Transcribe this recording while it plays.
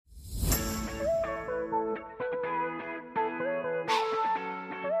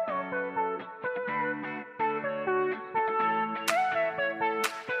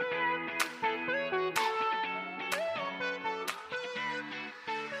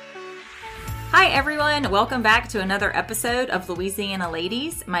Hi everyone, welcome back to another episode of Louisiana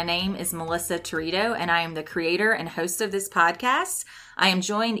Ladies. My name is Melissa Torito and I am the creator and host of this podcast. I am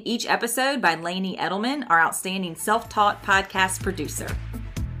joined each episode by Lainey Edelman, our outstanding self-taught podcast producer.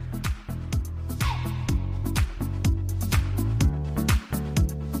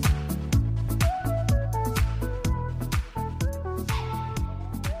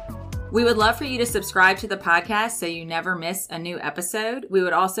 We would love for you to subscribe to the podcast so you never miss a new episode. We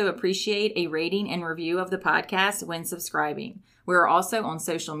would also appreciate a rating and review of the podcast when subscribing. We are also on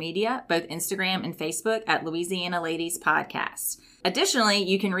social media, both Instagram and Facebook at Louisiana Ladies Podcast. Additionally,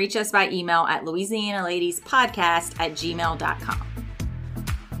 you can reach us by email at louisianaladiespodcast@gmail.com.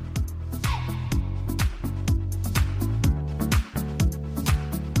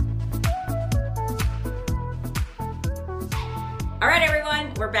 All right,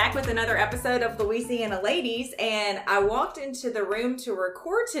 everyone, we're back with another episode of Louisiana Ladies, and I walked into the room to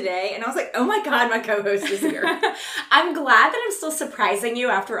record today, and I was like, oh my God, my co-host is here. I'm glad that I'm still surprising you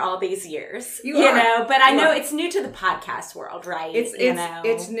after all these years. You are. But I know it's new to the podcast world, right? It's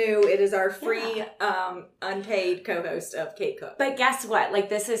new. It is our free, unpaid co-host of Kate Cook. But guess what? Like,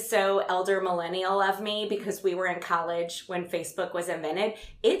 this is so elder millennial of me because we were in college when Facebook was invented.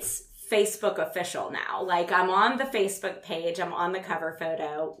 It's Facebook official now. Like, I'm on the Facebook page. I'm on the cover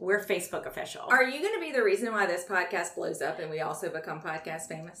photo. We're Facebook official. Are you going to be the reason why this podcast blows up and we also become podcast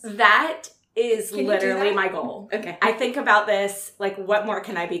famous? That is literally my goal. Okay. I think about this, like, what more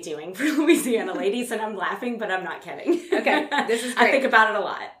can I be doing for Louisiana Ladies? And I'm laughing, but I'm not kidding. Okay. This is great. I think about it a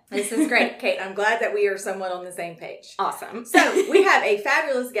lot. This is great, Kate. I'm glad that we are somewhat on the same page. Awesome. So we have a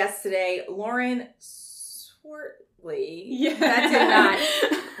fabulous guest today, Lauren Swartley. Yeah. That did not.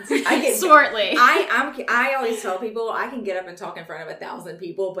 Swartley. I always tell people I can get up and talk in front of 1,000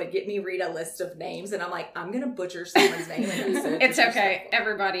 people, but get me read a list of names, and I'm like, I'm gonna butcher someone's name. It's okay.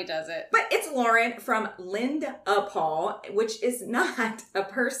 Everybody does it. But it's Lauren from Linda Paul, which is not a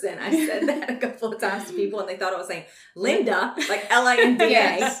person. I said that a couple of times to people, and they thought I was saying Linda, like Linda,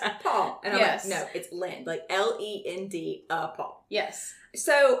 Yes. Paul, and I'm Yes. like, no, it's Lind, like Lend, Paul. Yes.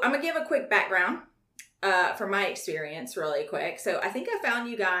 So I'm gonna give a quick background. From my experience really quick. So I think I found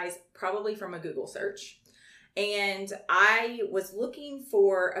you guys probably from a Google search. And I was looking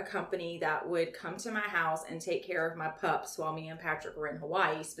for a company that would come to my house and take care of my pups while me and Patrick were in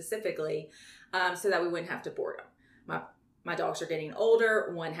Hawaii specifically, so that we wouldn't have to board them. My dogs are getting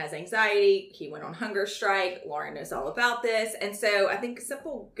older. One has anxiety. He went on hunger strike. Lauren knows all about this. And so I think a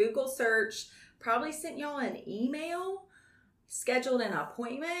simple Google search probably sent y'all an email, scheduled an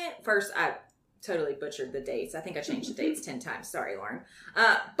appointment. First, I totally butchered the dates. I think I changed the dates 10 times. Sorry, Lauren.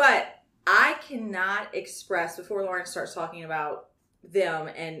 But I cannot express, before Lauren starts talking about them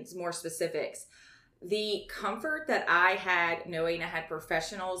and more specifics, the comfort that I had knowing I had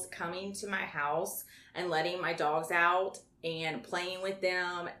professionals coming to my house and letting my dogs out and playing with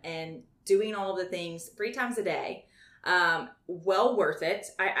them and doing all of the things 3 times a day. Well worth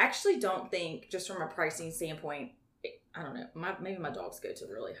it. I actually don't think, just from a pricing standpoint, I don't know. Maybe my dogs go to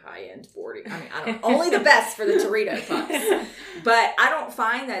really high-end boarding. I mean, I don't. Only the best for the Torito pups. But I don't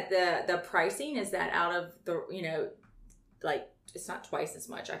find that the pricing is that out of the, like, it's not twice as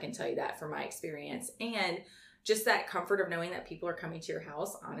much. I can tell you that from my experience. And just that comfort of knowing that people are coming to your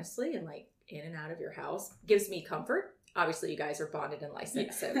house, honestly, and like in and out of your house gives me comfort. Obviously, you guys are bonded and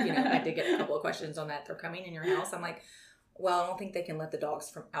licensed. Yeah. So, I did get a couple of questions on that. They're coming in your house. I'm like, well, I don't think they can let the dogs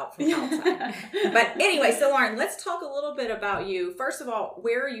from outside. But anyway, so Lauren, let's talk a little bit about you. First of all,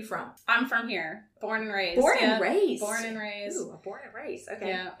 where are you from? I'm from here. Born and raised. Born and raised. Ooh, born and raised. Okay.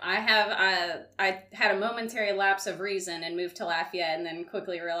 Yeah. I had a momentary lapse of reason and moved to Lafayette and then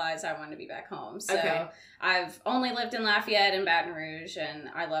quickly realized I wanted to be back home. So okay. I've only lived in Lafayette and Baton Rouge, and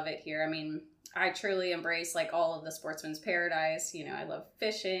I love it here. I mean, I truly embrace like all of the sportsman's paradise. I love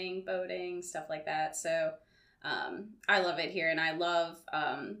fishing, boating, stuff like that. So I love it here, and I love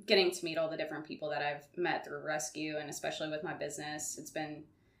getting to meet all the different people that I've met through rescue, and especially with my business. It's been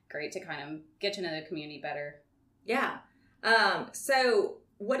great to kind of get to know the community better. Yeah. So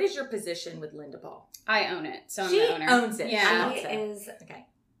what is your position with Linda Paul? I own it, so I'm the owner. She owns it. Yeah. She is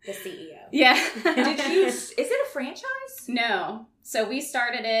the CEO. Yeah. Is it a franchise? No. So we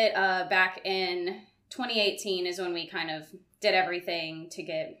started it back in 2018 is when we kind of did everything to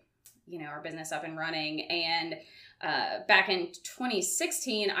get our business up and running. And back in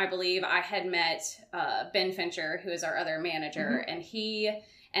 2016, I believe I had met Ben Fincher, who is our other manager, and he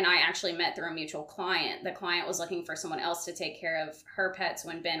and I actually met through a mutual client. The client was looking for someone else to take care of her pets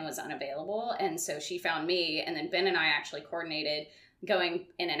when Ben was unavailable. And so she found me, and then Ben and I actually coordinated going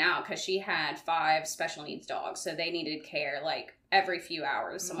in and out because she had 5 special needs dogs. So they needed care like every few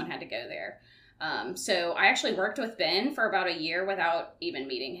hours. Someone had to go there. So I actually worked with Ben for about a year without even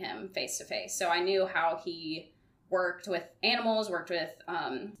meeting him face to face. So I knew how he worked with animals, worked with,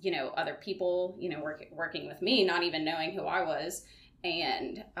 other people, working with me, not even knowing who I was.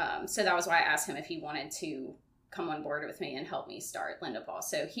 And so that was why I asked him if he wanted to come on board with me and help me start Linda Paw.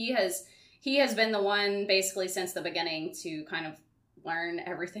 So he has been the one basically since the beginning to kind of learn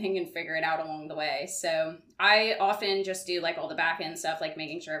everything and figure it out along the way. So I often just do like all the back end stuff, like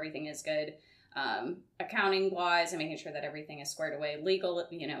making sure everything is good, accounting wise, and making sure that everything is squared away, legal,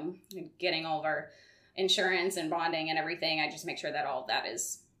 getting all of our insurance and bonding and everything. I just make sure that all of that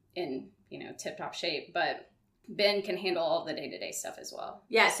is in, tip top shape. But Ben can handle all the day-to-day stuff as well.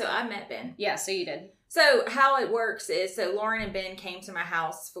 Yeah, so I met Ben. Yeah, so you did. So how it works is, so Lauren and Ben came to my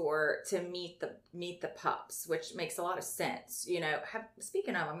house to meet the pups, which makes a lot of sense.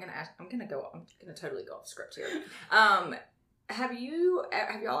 Speaking of, I'm gonna totally go off script here. Have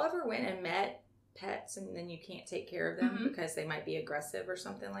y'all ever went and met pets and then you can't take care of them because they might be aggressive or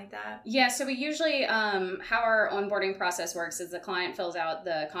something like that? Yeah, so we usually, how our onboarding process works is the client fills out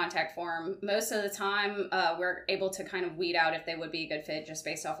the contact form. Most of the time, we're able to kind of weed out if they would be a good fit just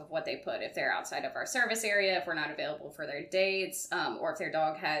based off of what they put. If they're outside of our service area, if we're not available for their dates, or if their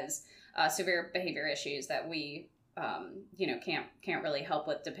dog has severe behavior issues that we, can't really help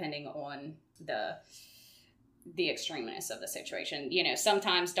with depending on the extremeness of the situation.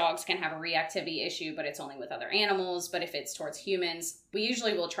 Sometimes dogs can have a reactivity issue, but it's only with other animals. But if it's towards humans, we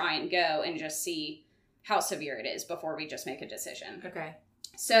usually will try and go and just see how severe it is before we just make a decision. Okay.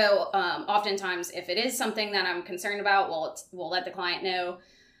 So oftentimes, if it is something that I'm concerned about, we'll let the client know,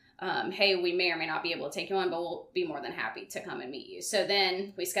 hey, we may or may not be able to take you on, but we'll be more than happy to come and meet you. So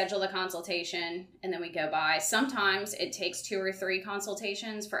then we schedule the consultation and then we go by. Sometimes it takes 2 or 3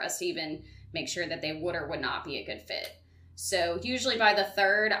 consultations for us to even make sure that they would or would not be a good fit. So usually by the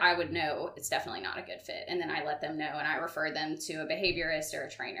 3rd, I would know it's definitely not a good fit. And then I let them know and I refer them to a behaviorist or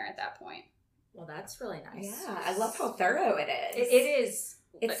a trainer at that point. Well, that's really nice. Yeah, I love how thorough it is. It is.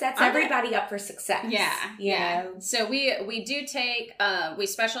 It sets everybody up for success. Yeah. So we do take, we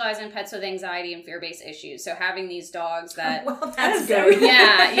specialize in pets with anxiety and fear-based issues. So having these dogs that... Well, that's good.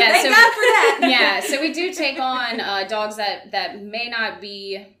 Yeah. Thank God for that. Yeah. So we do take on dogs that may not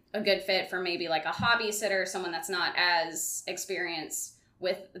be a good fit for maybe like a hobby sitter, someone that's not as experienced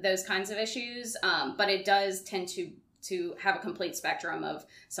with those kinds of issues. But it does tend to have a complete spectrum of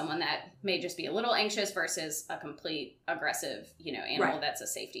someone that may just be a little anxious versus a complete aggressive, animal that's a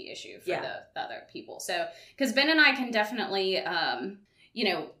safety issue for the other people. So, because Ben and I can definitely,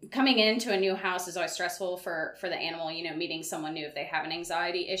 coming into a new house is always stressful for the animal, meeting someone new if they have an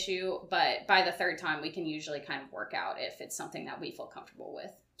anxiety issue. But by the 3rd time, we can usually kind of work out if it's something that we feel comfortable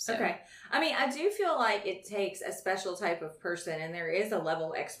with. So. Okay. I mean, I do feel like it takes a special type of person, and there is a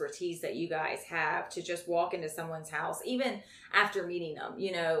level of expertise that you guys have to just walk into someone's house, even after meeting them.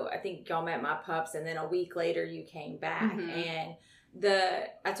 I think y'all met my pups, and then a week later you came back. And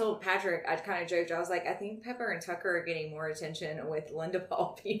I told Patrick, I kind of joked, I was like, I think Pepper and Tucker are getting more attention with Linda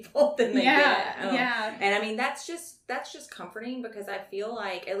Paw people than they did at home. Yeah. And I mean, that's just comforting because I feel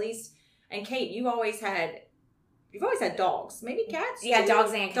like at least, and Kate, you've always had dogs, maybe cats. Yeah, too?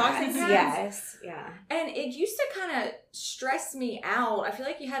 dogs and cats. Dogs and cats. Yes, yeah. And it used to kind of stress me out. I feel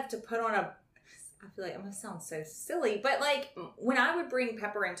like you have to put on I feel like I'm going to sound so silly, but like when I would bring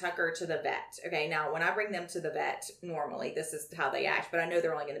Pepper and Tucker to the vet, okay, now when I bring them to the vet, normally this is how they act, but I know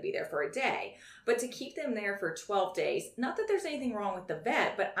they're only going to be there for a day. But to keep them there for 12 days, not that there's anything wrong with the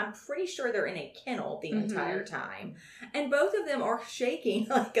vet, but I'm pretty sure they're in a kennel the entire time. And both of them are shaking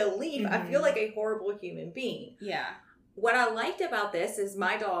like a leaf. I feel like a horrible human being. Yeah. What I liked about this is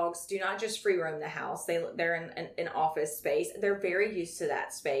my dogs do not just free roam the house. They're in an office space. They're very used to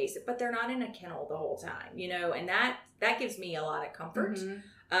that space, but they're not in a kennel the whole time, and that gives me a lot of comfort.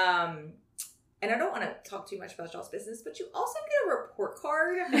 And I don't want to talk too much about y'all's business, but you also get a report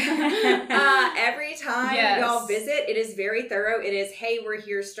card every time y'all visit. It is very thorough. It is, hey, we're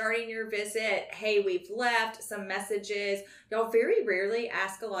here starting your visit. Hey, we've left some messages. Y'all very rarely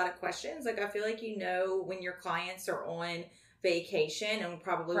ask a lot of questions. Like, I feel like when your clients are on vacation and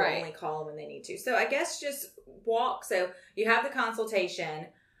probably will only call them when they need to. So I guess just walk. So you have the consultation.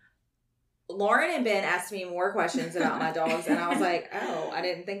 Lauren and Ben asked me more questions about my dogs, and I was like, oh, I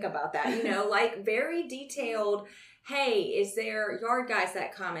didn't think about that. Like very detailed, hey, is there yard guys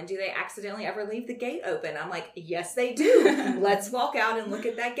that come, and do they accidentally ever leave the gate open? I'm like, yes, they do. Let's walk out and look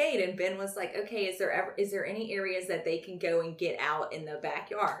at that gate. And Ben was like, okay, is there any areas that they can go and get out in the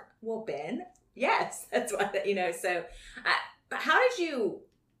backyard? Well, Ben, yes, that's what, so how did you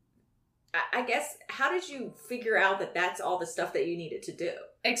I guess, how did you figure out that that's all the stuff that you needed to do?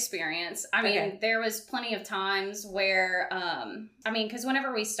 Experience. I mean, there was plenty of times where, because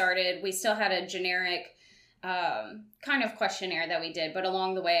whenever we started, we still had a generic kind of questionnaire that we did, but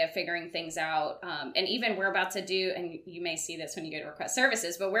along the way of figuring things out, and even we're about to do, and you may see this when you go to request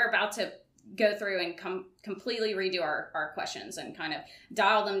services, but we're about to go through and completely redo our questions and kind of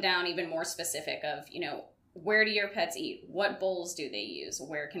dial them down even more specific of, where do your pets eat? What bowls do they use?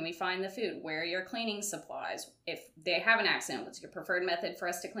 Where can we find the food? Where are your cleaning supplies? If they have an accident, what's your preferred method for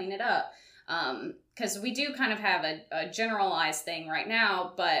us to clean it up? Because we do kind of have a generalized thing right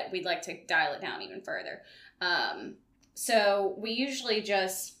now, but we'd like to dial it down even further. So we usually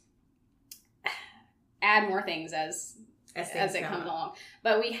just add more things as it comes along.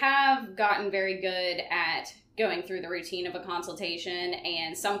 But we have gotten very good at going through the routine of a consultation,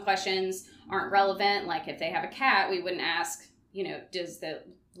 and some questions aren't relevant. Like if they have a cat, we wouldn't ask, does the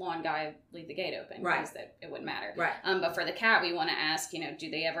lawn guy leave the gate open? Right. Because it wouldn't matter. Right. But for the cat, we want to ask,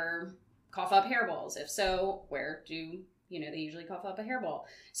 do they ever cough up hairballs? If so, where do, they usually cough up a hairball?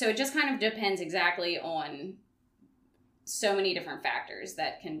 So it just kind of depends exactly on so many different factors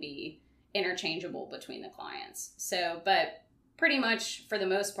that can be interchangeable between the clients. So, but pretty much for the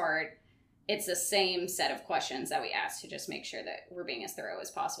most part, it's the same set of questions that we ask to just make sure that we're being as thorough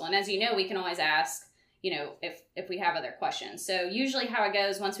as possible. And as you know, we can always ask, if we have other questions. So usually how it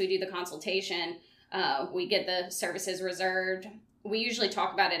goes, once we do the consultation, we get the services reserved. We usually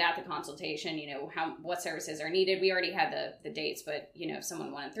talk about it at the consultation, what services are needed. We already had the dates, but, if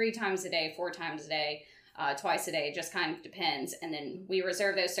someone wanted 3 times a day, 4 times a day, twice a day, it just kind of depends. And then we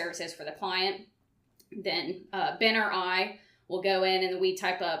reserve those services for the client. Then Ben or I will go in and we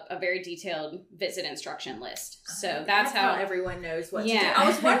type up a very detailed visit instruction list. So that's how everyone knows what to do. I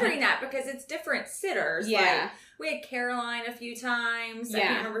was wondering that because it's different sitters. Yeah. Like, we had Caroline a few times. I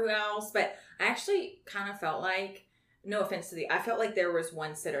can't remember who else, but I actually kind of felt like, no offense to I felt like there was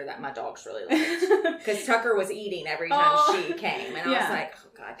one sitter that my dogs really liked. Because Tucker was eating every time she came. And I was like, oh,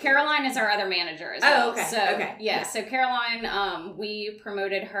 God. Caroline is our other manager as well. Oh, okay. So, okay. Yeah. So Caroline, we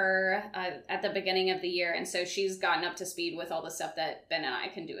promoted her at the beginning of the year. And so she's gotten up to speed with all the stuff that Ben and I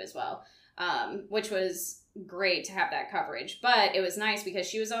can do as well, which was great to have that coverage. But it was nice because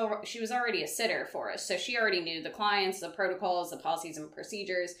she was already a sitter for us. So she already knew the clients, the protocols, the policies and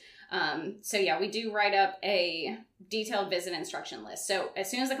procedures. So yeah, we do write up a detailed visit instruction list. So as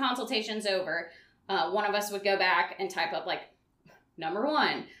soon as the consultation's over, one of us would go back and type up like, number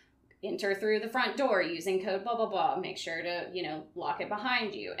 1, enter through the front door using code blah, blah, blah. Make sure to, lock it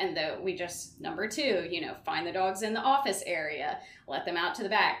behind you. And number 2, find the dogs in the office area, let them out to the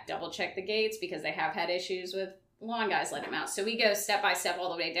back, double check the gates because they have had issues with lawn guys letting them out. So we go step by step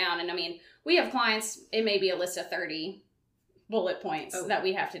all the way down. And I mean, we have clients, it may be a list of 30 bullet points that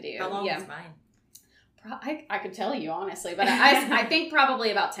we have to do. How long is mine? I could tell you honestly, but I think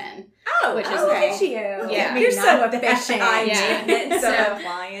probably about 10. Oh, which is okay. look at you. Yeah, you're so efficient. Yeah. So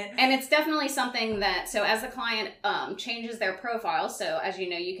client, and it's definitely something that as the client changes their profile. So as you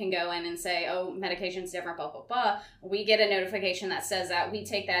know, you can go in and say, oh, medication's different, blah blah blah. We get a notification that says that. We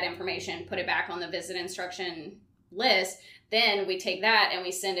take that information, put it back on the visit instruction list. Then we take that and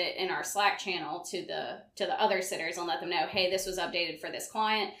we send it in our Slack channel to the other sitters and let them know, hey, this was updated for this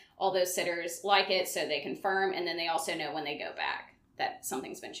client. All those sitters like it, so they confirm, and then they also know when they go back that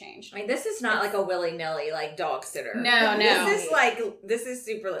something's been changed. I mean, this is not like a willy-nilly like dog sitter. No. This is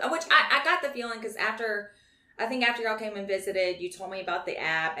super, which I got the feeling because after y'all came and visited, you told me about the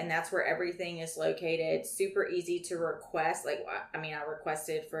app, and that's where everything is located. Super easy to request. Like, I mean, I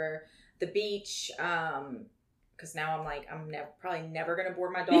requested for the beach, because now I'm like, probably never going to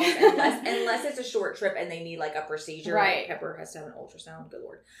board my dog unless it's a short trip and they need like a procedure. Right. Like Pepper has to have an ultrasound. Good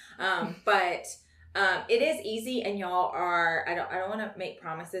Lord. But it is easy, and y'all are, I don't want to make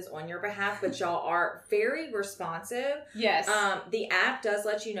promises on your behalf, but y'all are very responsive. Yes. The app does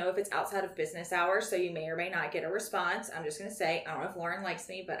let you know if it's outside of business hours, so you may or may not get a response. I'm just going to say, I don't know if Lauren likes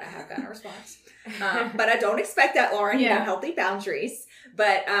me, but I have gotten a response. But I don't expect that, Lauren. Yeah. Healthy boundaries.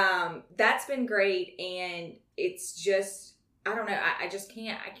 But that's been great, and it's just, I don't know, I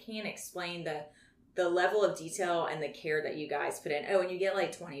can't explain the level of detail and the care that you guys put in. Oh, and you get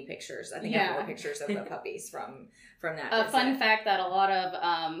like 20 pictures. I think I have more pictures of the puppies from that. A fun fact that a lot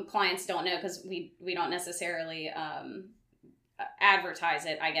of clients don't know, because we don't necessarily advertise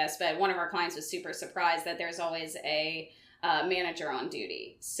it, I guess, but one of our clients was super surprised that there's always a manager on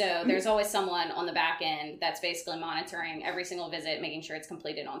duty. So there's always someone on the back end that's basically monitoring every single visit, making sure it's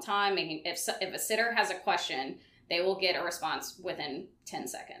completed on time, if a sitter has a question, they will get a response within 10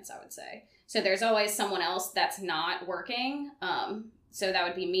 seconds, I would say. So there's always someone else that's not working So that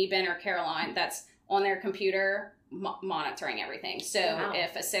would be me, Ben, or Caroline. That's on their computer monitoring everything. So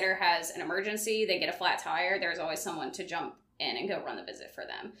if a sitter has an emergency, they get a flat tire, there's always someone to jump in and go run the visit for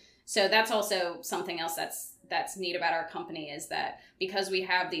them. So that's also something else that's neat about our company, is that because we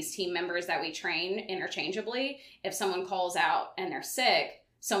have these team members that we train interchangeably, if someone calls out and they're sick,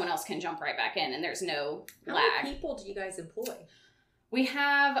 someone else can jump right back in and there's no lag. How many people do you guys employ? We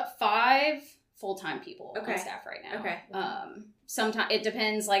have 5 full-time people on staff right now. Okay. Sometimes it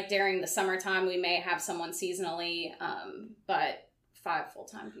depends, like during the summertime we may have someone seasonally, but 5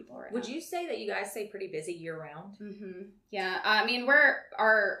 full-time people right now. Would you say that you guys stay pretty busy year-round? Mm-hmm. Yeah, I mean,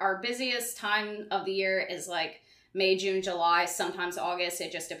 our busiest time of the year is like May, June, July, sometimes August,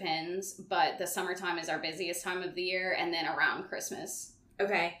 it just depends, but the summertime is our busiest time of the year, and then around Christmas.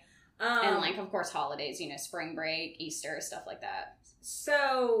 Okay. And like, of course, holidays, spring break, Easter, stuff like that.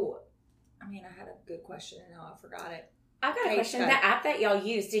 So, I mean, I had a good question and now I forgot it. I've got a question. The app that y'all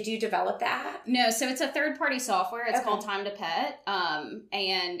use, did you develop the app? No, so it's a third-party software. It's called Time to Pet,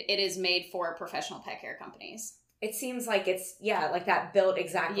 and it is made for professional pet care companies. It seems like it's, like that built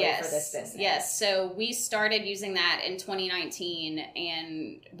exactly for this business. Yes, so we started using that in 2019,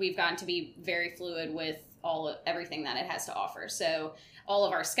 and we've gotten to be very fluid with everything that it has to offer. So all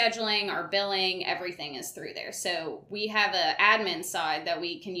of our scheduling, our billing, everything is through there. So we have an admin side that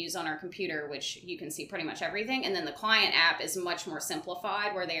we can use on our computer, which you can see pretty much everything. And then the client app is much more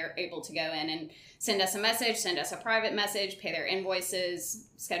simplified, where they're able to go in and send us a message, send us a private message, pay their invoices,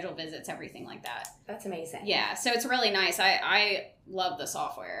 schedule visits, everything like that. That's amazing. Yeah, so it's really nice. I love the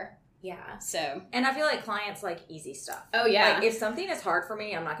software. Yeah. So. And I feel like clients like easy stuff. Oh, yeah. Like, if something is hard for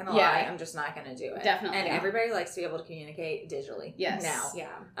me, I'm not going to lie. I'm just not going to do it. Definitely. And everybody likes to be able to communicate digitally. Yes. Now.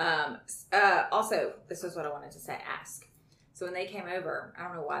 Yeah. Also, this is what I wanted to ask. So when they came over, I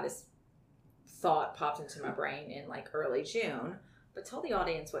don't know why this thought popped into my brain in like early June, but tell the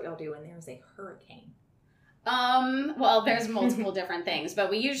audience what y'all do when there's a hurricane. Well, there's multiple different things,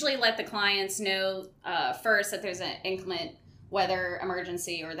 but we usually let the clients know first that there's an inclement weather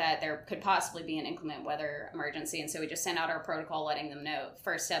emergency, or that there could possibly be an inclement weather emergency. And so we just send out our protocol letting them know.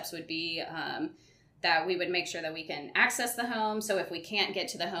 First steps would be that we would make sure that we can access the home. So if we can't get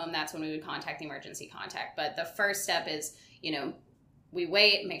to the home, that's when we would contact the emergency contact. But the first step is, we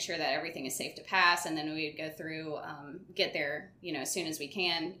wait, make sure that everything is safe to pass, and then we would go through, get there, as soon as we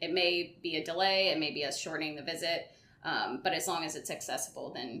can. It may be a delay, it may be us shortening the visit, but as long as it's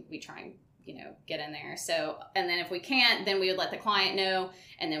accessible, then we try and get in there. So, and then if we can't, then we would let the client know,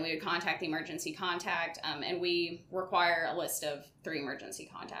 and then we would contact the emergency contact. And we require a list of 3 emergency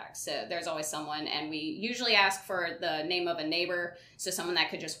contacts. So there's always someone, and we usually ask for the name of a neighbor. So someone that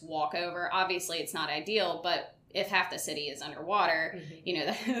could just walk over. Obviously it's not ideal, but if half the city is underwater,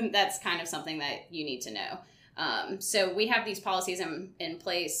 that's kind of something that you need to know. So we have these policies in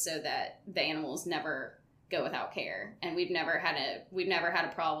place so that the animals never go without care. And we've never had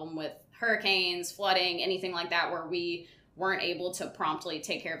a problem with hurricanes, flooding, anything like that, where we weren't able to promptly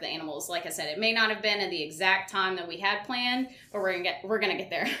take care of the animals. Like I said, it may not have been at the exact time that we had planned, but we're gonna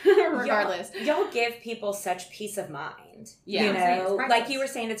get there regardless. Y'all give people such peace of mind. Yeah, like you were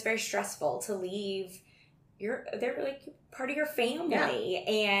saying, it's very stressful to leave. They're like part of your family,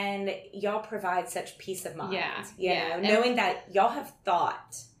 and y'all provide such peace of mind. Yeah, knowing that y'all have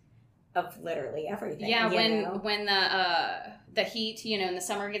thought of literally everything. Yeah, when the heat, in the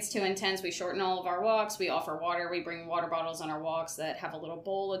summer gets too intense, we shorten all of our walks. We offer water. We bring water bottles on our walks that have a little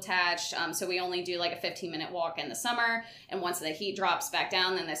bowl attached. So we only do like a 15-minute walk in the summer. And once the heat drops back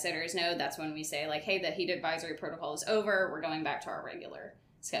down, then the sitters know. That's when we say like, hey, the heat advisory protocol is over. We're going back to our regular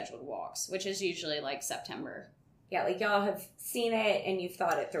scheduled walks, which is usually like September. Yeah, like y'all have seen it and you've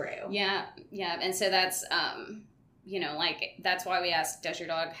thought it through. Yeah. And so that's... that's why we ask, does your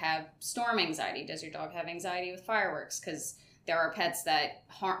dog have storm anxiety? Does your dog have anxiety with fireworks? Because there are pets that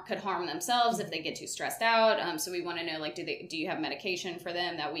could harm themselves if they get too stressed out. So we want to know, like, do you have medication for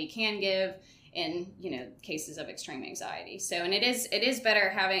them that we can give in, cases of extreme anxiety? So, and it is better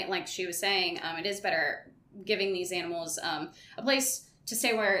having, like she was saying, it is better giving these animals a place to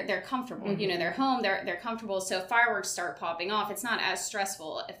stay where they're comfortable. Mm-hmm. They're home, they're comfortable. So if fireworks start popping off, it's not as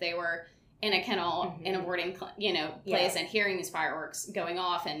stressful if they were in a kennel, in a boarding, place, and hearing these fireworks going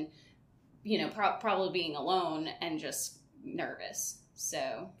off, and, probably being alone and just nervous.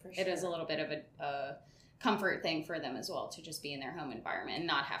 So it is a little bit of a comfort thing for them as well, to just be in their home environment and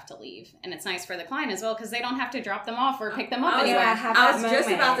not have to leave. And it's nice for the client as well, because they don't have to drop them off or pick them up anywhere. I was just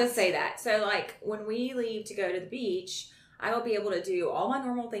about to say that. So like when we leave to go to the beach, I will be able to do all my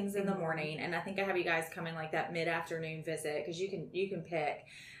normal things in the morning. And I think I have you guys come in like that mid-afternoon visit, because you can pick.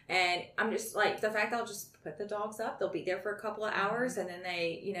 And I'm just like, the fact I'll just put the dogs up, they'll be there for a couple of hours, and then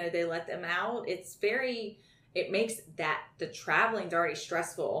they let them out. It makes the traveling's already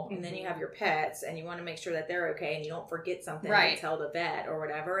stressful, and then you have your pets, and you want to make sure that they're okay, and you don't forget something to tell the vet or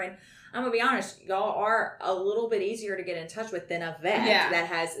whatever. And I'm gonna be honest, y'all are a little bit easier to get in touch with than a vet that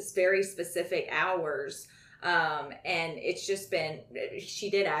has very specific hours. And it's just been, she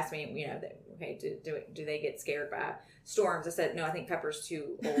did ask me, okay, do they get scared by storms? I said, no, I think Pepper's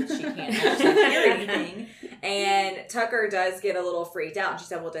too old. She can't actually hear anything. And Tucker does get a little freaked out. And she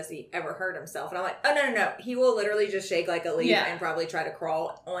said, well, does he ever hurt himself? And I'm like, oh, no. He will literally just shake like a leaf and probably try to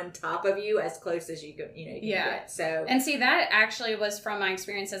crawl on top of you as close as you can, get. So, and see, that actually was from my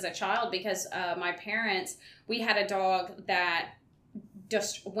experience as a child, because my parents, we had a dog that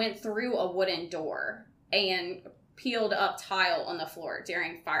just went through a wooden door and peeled up tile on the floor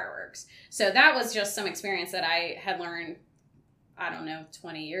during fireworks. So that was just some experience that I had learned,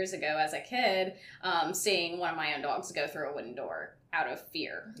 20 years ago as a kid, seeing one of my own dogs go through a wooden door out of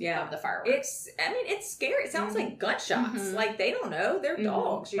fear of the fireworks. It's scary. It sounds like gunshots. Like, they don't know. They're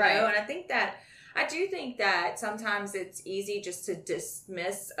dogs, you know? And I do think that sometimes it's easy just to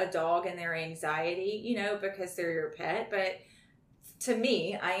dismiss a dog and their anxiety, because they're your pet. But to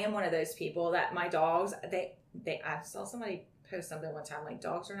me, I am one of those people that my dogs, I saw somebody post something one time, like,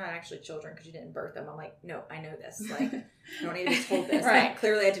 dogs are not actually children because you didn't birth them. I'm like, no, I know this. Like, I don't need to be told this. Like,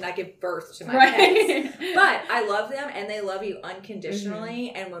 clearly I did not give birth to my pets. But I love them, and they love you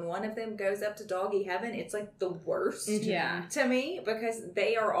unconditionally. And when one of them goes up to doggy heaven, it's like the worst to me, because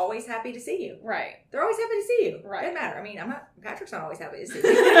they are always happy to see you. Right. They're always happy to see you. Right. Doesn't matter. I mean, Patrick's not always happy to see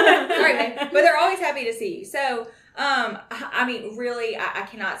you. Sorry, man. But they're always happy to see you. So, really, I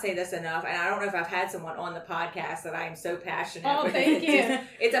cannot say this enough, and I don't know if I've had someone on the podcast that I am so passionate. Oh, thank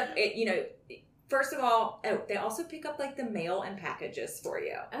you. First of all, they also pick up like the mail and packages for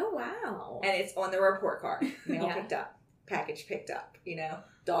you. Oh, wow. And it's on the report card. Mail picked up, package picked up,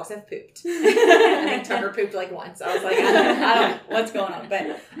 dogs have pooped. I think Tucker pooped like once. I was like, I don't know what's going on.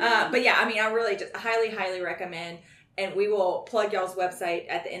 But yeah, I really just highly, highly recommend. And we will plug y'all's website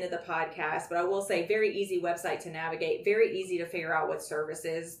at the end of the podcast. But I will say, very easy website to navigate. Very easy to figure out what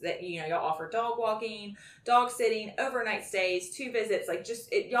services that, y'all offer: dog walking, dog sitting, overnight stays, 2 visits. Like,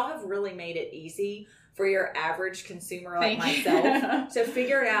 y'all have really made it easy for your average consumer like myself. So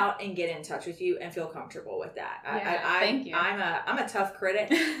figure it out and get in touch with you and feel comfortable with that. Thank you. I'm a tough critic,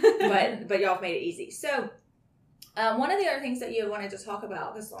 but y'all have made it easy. So, one of the other things that you wanted to talk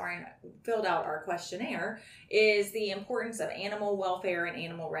about, because Lauren filled out our questionnaire, is the importance of animal welfare and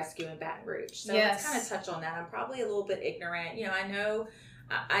animal rescue in Baton Rouge. So let's kind of touch on that. I'm probably a little bit ignorant. I know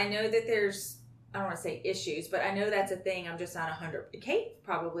that there's, I don't want to say issues, but I know that's a thing. I'm just not 100. Kate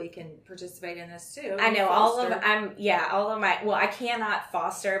probably can participate in this too. I know all of my, well, I cannot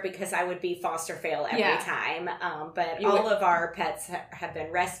foster because I would be foster fail every time. But all of our pets have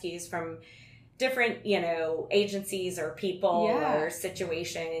been rescues from different, agencies or people or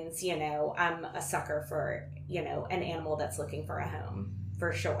situations. I'm a sucker for, an animal that's looking for a home,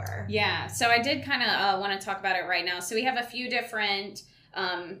 for sure. Yeah. So I did kind of want to talk about it right now. So we have a few different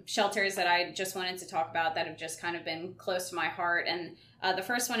shelters that I just wanted to talk about that have just kind of been close to my heart. And the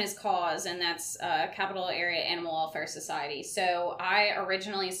first one is CAWS, and that's Capital Area Animal Welfare Society. So I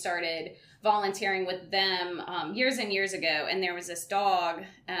originally started volunteering with them years and years ago, and there was this dog,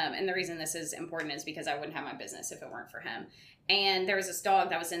 and the reason this is important is because I wouldn't have my business if it weren't for him. And there was this dog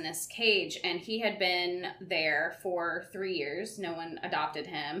that was in this cage, and he had been there for 3 years. No one adopted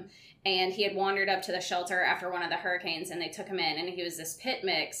him. And he had wandered up to the shelter after one of the hurricanes, and they took him in, and he was this pit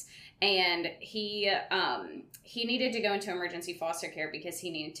mix. And he needed to go into emergency foster care because he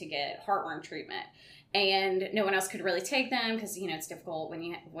needed to get heartworm treatment. And no one else could really take them because, it's difficult when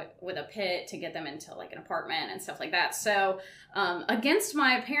you with a pit to get them into like an apartment and stuff like that. So against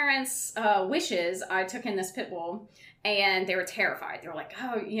my parents' wishes, I took in this pit bull, and they were terrified. They were like,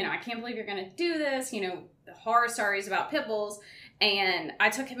 oh, I can't believe you're going to do this. The horror stories about pit bulls. And I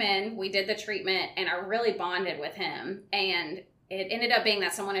took him in, we did the treatment, and I really bonded with him. And it ended up being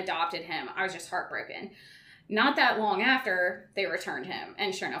that someone adopted him. I was just heartbroken. Not that long after, they returned him.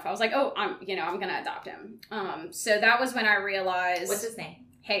 And sure enough, I was like, oh, I'm going to adopt him. So that was when I realized... What's his name?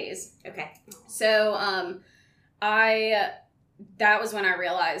 Hayes. Okay. So that was when I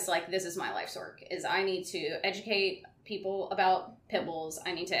realized, like, this is my life's work, is I need to educate people about pit bulls.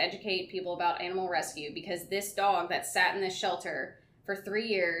 I need to educate people about animal rescue, because this dog that sat in this shelter for 3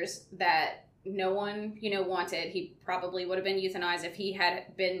 years that no one, wanted, he probably would have been euthanized if he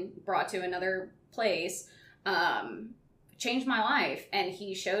had been brought to another place, changed my life. And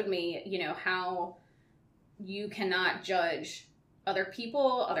he showed me, how you cannot judge other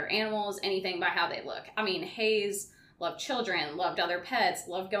people, other animals, anything by how they look. I mean, Hayes loved children, loved other pets,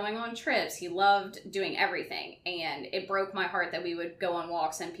 loved going on trips. He loved doing everything. And it broke my heart that we would go on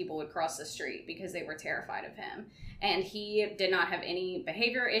walks and people would cross the street because they were terrified of him. And he did not have any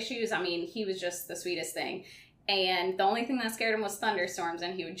behavior issues. I mean, he was just the sweetest thing. And the only thing that scared him was thunderstorms,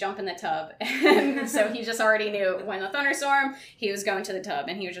 and he would jump in the tub. And so he just already knew when the thunderstorm, he was going to the tub,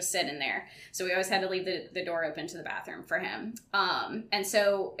 and he was just sitting there. So we always had to leave the door open to the bathroom for him. And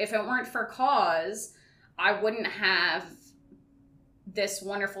so if it weren't for Cause, I wouldn't have this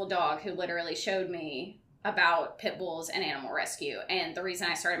wonderful dog who literally showed me about pit bulls and animal rescue. And the reason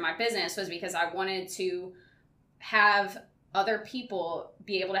I started my business was because I wanted to have other people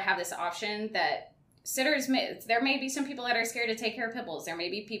be able to have this option that sitters there may be some people that are scared to take care of pit bulls. There may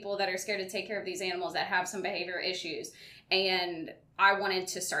be people that are scared to take care of these animals that have some behavior issues. And I wanted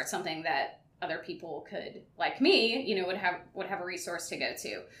to start something that other people could, like me, you know, would have a resource to go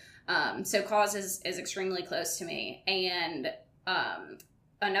to. So Cause is extremely close to me. And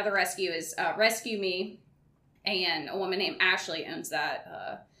another rescue is Rescue Me, and a woman named Ashley owns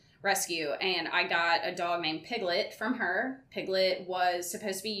that rescue. And I got a dog named Piglet from her. Piglet was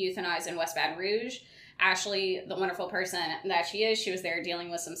supposed to be euthanized in West Baton Rouge. Ashley, the wonderful person that she is, she was there dealing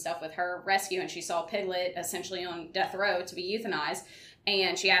with some stuff with her rescue, and she saw Piglet essentially on death row to be euthanized.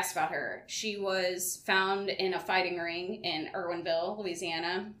 And she asked about her. She was found in a fighting ring in Irwinville,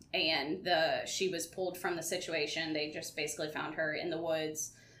 Louisiana, and she was pulled from the situation. They just basically found her in the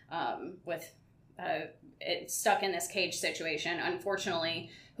woods with stuck in this cage situation. Unfortunately,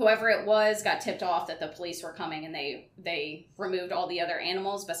 whoever it was got tipped off that the police were coming, and they removed all the other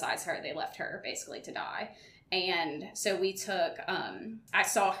animals besides her. They left her basically to die. And so we took, I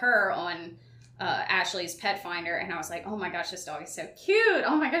saw her on Ashley's Pet Finder, and I was like, oh my gosh, this dog is so cute.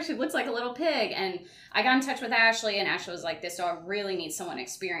 Oh my gosh, she looks like a little pig. And I got in touch with Ashley, and Ashley was like, this dog really needs someone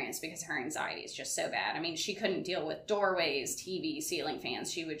experienced because her anxiety is just so bad. I mean, she couldn't deal with doorways, TV, ceiling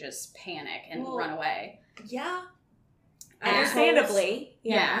fans. She would just panic and run away. Yeah. Understandably.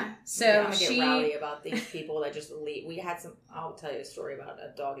 Yeah. So I'm gonna get rowdy about these people that just leave. We had I'll tell you a story about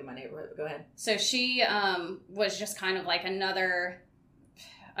a dog in my neighborhood, but go ahead. So she was just kind of like another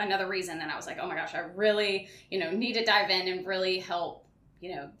reason that I was like, oh my gosh, I really, need to dive in and really help,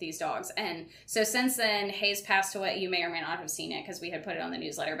 these dogs. And so since then, Hayes passed away. You may or may not have seen it because we had put it on the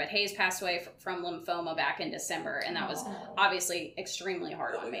newsletter, but Hayes passed away from lymphoma back in December. And that was obviously extremely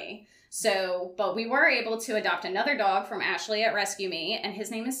hard on me. So, but we were able to adopt another dog from Ashley at Rescue Me, and his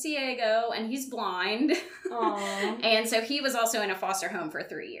name is Diego, and he's blind. And so he was also in a foster home for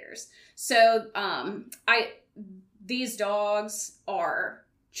 3 years. So, these dogs are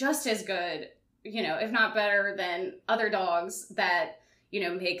just as good, if not better than other dogs that,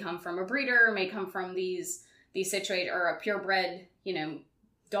 may come from a breeder, may come from these situations, or a purebred,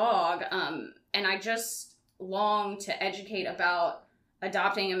 dog. And I just long to educate about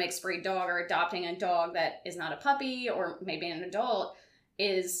adopting a mixed breed dog, or adopting a dog that is not a puppy or maybe an adult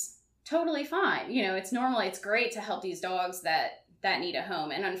is totally fine. It's normal. It's great to help these dogs that need a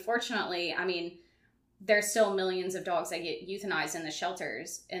home. And unfortunately, I mean, there's still millions of dogs that get euthanized in the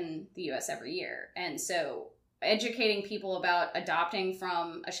shelters in the U.S. every year. And so educating people about adopting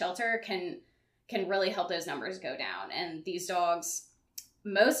from a shelter can really help those numbers go down. And these dogs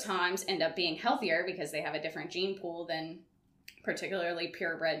most times end up being healthier because they have a different gene pool than particularly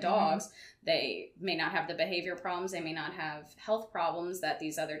purebred dogs. Mm-hmm. They may not have the behavior problems. They may not have health problems that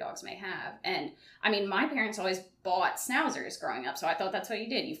these other dogs may have. And I mean, my parents always bought schnauzers growing up. So I thought that's what you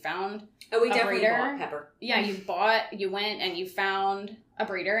did. You found we a definitely breeder. bought Pepper. Yeah, you went and you found a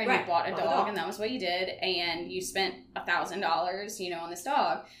breeder, and you bought a dog, and that was what you did. And you spent $1,000, on this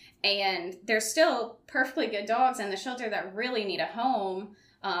dog. And there's still perfectly good dogs in the shelter that really need a home,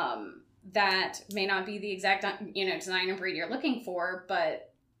 that may not be the exact, design and breed you're looking for, but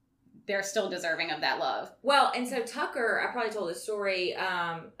they're still deserving of that love. Well, and so Tucker, I probably told this story.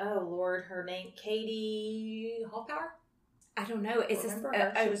 Oh Lord, her name, Katie Hoffpower? I don't know. Is this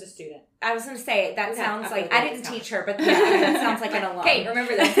she was a student? I was going to say that sounds like I didn't teach her, but yeah, that sounds like an alum. Kate,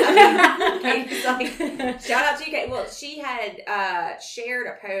 remember that? Katie's like, shout out to you, Kate. Well, she had shared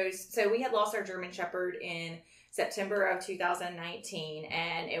a post. So we had lost our German Shepherd in September of 2019,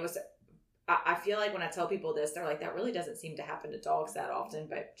 and it was. I feel like when I tell people this, they're like, that really doesn't seem to happen to dogs that often,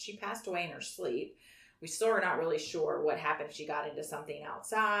 but she passed away in her sleep. We still are not really sure what happened. She got into something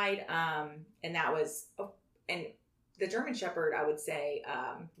outside, and that was, and the German Shepherd, I would say,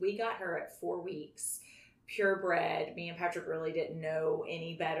 we got her at 4 weeks, purebred. Me and Patrick really didn't know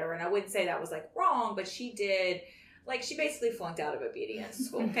any better, and I wouldn't say that was like wrong, but she did like she basically flunked out of obedience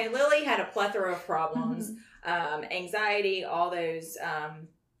school. Okay, Lily had a plethora of problems, anxiety, all those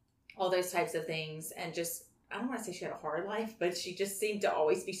types of things, and just, I don't want to say she had a hard life, but she just seemed to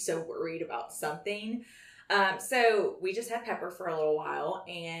always be so worried about something. So we just had Pepper for a little while,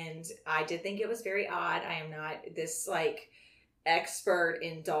 and I did think it was very odd. I am not this like expert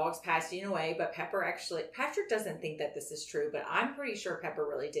in dogs passing away, but Patrick doesn't think that this is true, but I'm pretty sure Pepper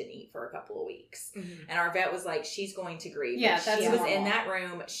really didn't eat for a couple of weeks. And our vet was like, she's going to grieve. Yeah, like, that's she was normal. in that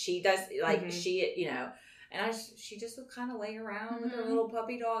room. She does like she, you know, and she just would kind of lay around with her little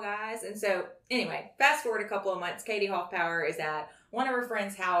puppy dog eyes. And so anyway, fast forward a couple of months, Katie Hoffpower is at one of her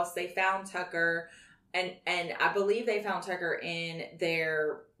friend's house. They found Tucker. And I believe they found Tucker in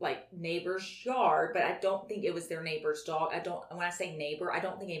their like neighbor's yard, but I don't think it was their neighbor's dog. When I say neighbor, I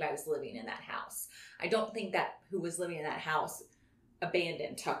don't think anybody was living in that house. I don't think that who was living in that house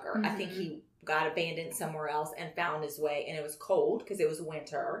abandoned Tucker. I think he got abandoned somewhere else and found his way, and it was cold because it was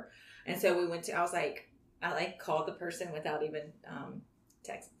winter. And so I called the person without even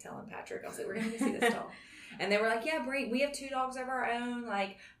telling Patrick. I was like, we're going to see this dog. And they were like, yeah, we have 2 dogs of our own.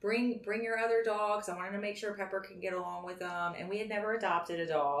 Like, bring your other dogs. I wanted to make sure Pepper can get along with them. And we had never adopted a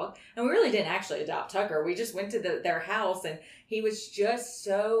dog. And we really didn't actually adopt Tucker. We just went to their house, and he was just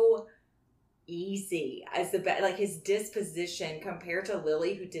so easy as like his disposition compared to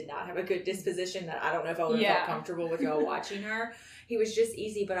Lily, who did not have a good disposition. That I don't know if I would have felt comfortable with y'all watching her. He was just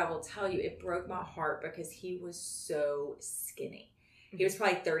easy, but I will tell you, it broke my heart because he was so skinny. He was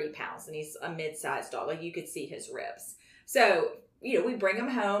probably 30 pounds, and he's a mid-sized dog. Like, you could see his ribs. So, you know, we bring him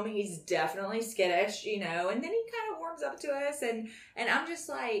home. He's definitely skittish, you know, and then he kind of warms up to us. And I'm just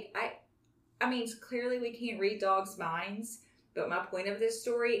like, I mean, clearly we can't read dogs' minds, but my point of this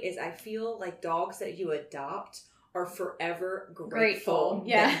story is I feel like dogs that you adopt are forever grateful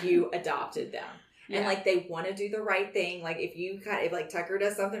that you adopted them. And like, they want to do the right thing. Like, if like Tucker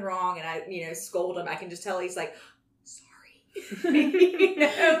does something wrong and I, you know, scold him, I can just tell he's like, you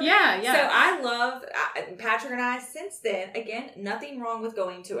know? Yeah. So I love Patrick and I. Since then, again, nothing wrong with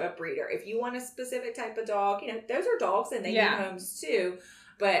going to a breeder. If you want a specific type of dog, you know, those are dogs and they need homes too.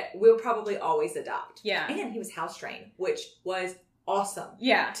 But we'll probably always adopt. Yeah. And he was house trained, which was awesome.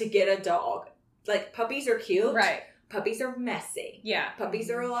 Yeah. To get a dog. Like, puppies are cute. Right. Puppies are messy. Yeah. Puppies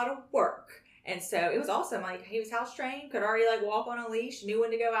are a lot of work. And so it was awesome. Like, he was house trained, could already like walk on a leash, knew when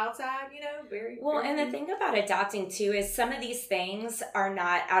to go outside, you know, very and the thing about adopting too is some of these things are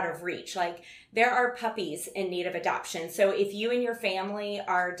not out of reach. Like, there are puppies in need of adoption. So if you and your family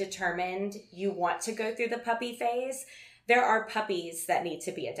are determined you want to go through the puppy phase, there are puppies that need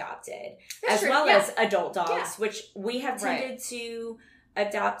to be adopted. That's as well as adult dogs, which we have tended to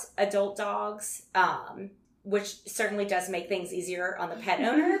adopt adult dogs, which certainly does make things easier on the pet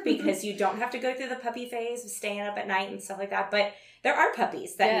owner because you don't have to go through the puppy phase of staying up at night and stuff like that. But there are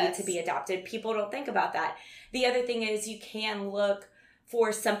puppies that need to be adopted. People don't think about that. The other thing is you can look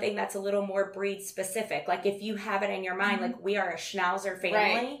for something that's a little more breed specific. Like, if you have it in your mind, like, we are a Schnauzer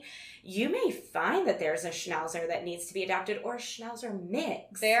family, you may find that there's a Schnauzer that needs to be adopted or a Schnauzer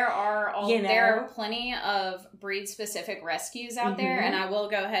mix. There are there are plenty of breed-specific rescues out there, and I will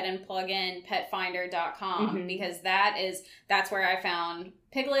go ahead and plug in petfinder.com because that's where I found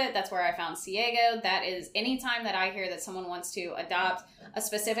Piglet, that's where I found Ciego. That is, anytime that I hear that someone wants to adopt a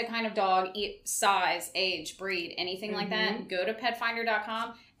specific kind of dog, size, age, breed, anything like that, go to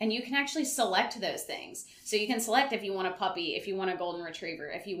petfinder.com. And you can actually select those things. So you can select if you want a puppy, if you want a golden retriever,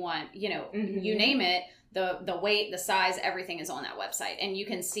 if you want, you know, you name it, the weight, the size, everything is on that website. And you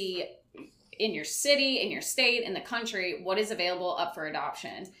can see in your city, in your state, in the country, what is available up for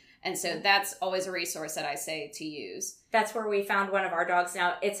adoption. And so that's always a resource that I say to use. That's where we found one of our dogs.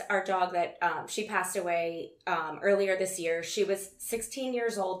 Now, it's our dog that she passed away earlier this year. She was 16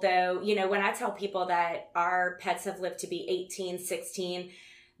 years old, though. You know, when I tell people that our pets have lived to be 18, 16,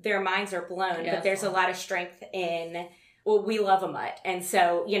 their minds are blown, but there's a lot of strength in, well, we love a mutt. And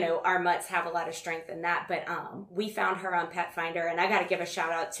so, you know, our mutts have a lot of strength in that. But we found her on Pet Finder, and I got to give a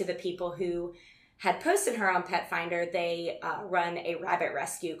shout out to the people who had posted her on Pet Finder. They run a rabbit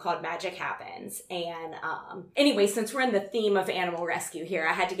rescue called Magic Happens. And anyway, since we're in the theme of animal rescue here,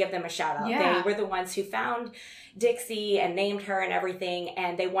 I had to give them a shout out. Yeah. They were the ones who found Dixie and named her and everything.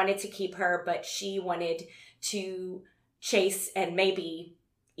 And they wanted to keep her, but she wanted to chase and maybe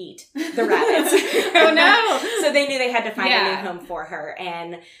eat the rabbits. Oh no. So they knew they had to find a new home for her.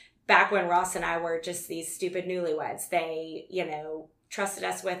 And back when Ross and I were just these stupid newlyweds, they, you know, trusted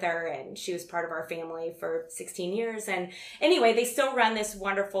us with her, and she was part of our family for 16 years. And anyway, they still run this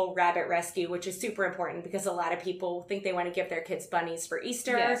wonderful rabbit rescue, which is super important because a lot of people think they want to give their kids bunnies for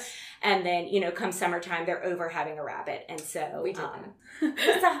Easter. Yes. And then, come summertime, they're over having a rabbit. And so We did that.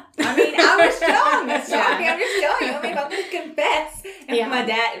 what's up? I mean, I was young. That's Yeah. shocking. I'm just telling you. I mean, I'm going to confess. And Yeah. my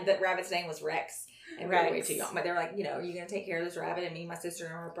dad, the rabbit's name was Rex. And we were way Rex. too young. But they were like, are you going to take care of this rabbit? And me, my sister,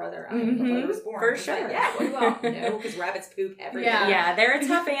 and my brother. I Mhm. mean, my brother was born. For I was like, sure. yeah, what do you want? No, because rabbits poop everywhere. Yeah. Yeah, they're a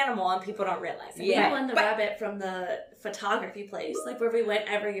tough animal, and people don't realize it. Yeah. We won the But- rabbit from the photography place, like where we went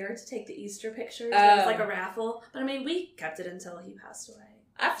every year to take the Easter pictures. Oh. It was like a raffle. But I mean, we kept it until he passed away.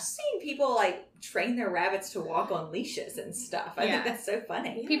 I've seen people like train their rabbits to walk on leashes and stuff. I Yeah. think that's so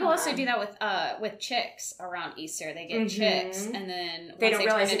funny. People also do that with chicks around Easter. They get Mhm. chicks, and then They once don't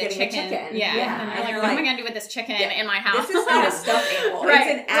realize turn they're into getting a chicken. Yeah, Yeah. and they're And like, they're "What am I like- going to do with this chicken Yeah. in my house?" This is not a stuffed animal. Right, It's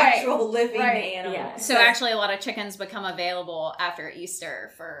an right, actual living right. animal. Yeah. So actually, a lot of chickens become available after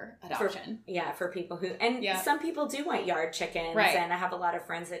Easter for adoption. Yeah, for people who, and Yeah. some people do want yard chickens, Right. and I have a lot of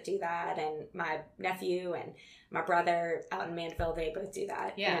friends that do that, and my nephew and my brother out in Manville, they both do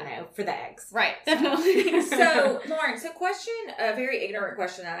that, Yeah. for the eggs. Right, definitely. So, Lauren, a very ignorant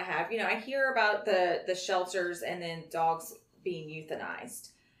question that I have. I hear about the shelters and then dogs being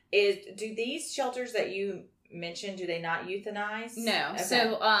euthanized. Do these shelters that you mentioned, do they not euthanize? No. Okay.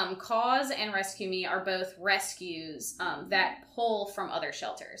 So, Cause and Rescue Me are both rescues that pull from other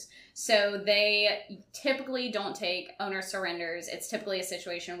shelters. So they typically don't take owner surrenders. It's typically a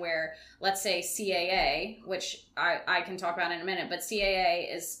situation where, let's say CAA, which I can talk about in a minute, but CAA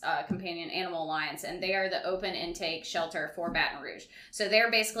is Companion Animal Alliance, and they are the open intake shelter for Baton Rouge. So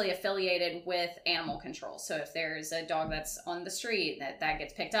they're basically affiliated with animal control. So if there's a dog that's on the street that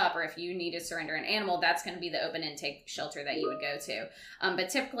gets picked up, or if you need to surrender an animal, that's going to be the open intake shelter that you would go to. But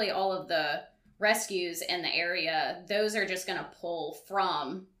typically all of the rescues in the area, those are just going to pull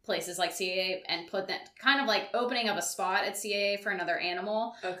from places like CAA and put them, kind of like opening up a spot at CAA for another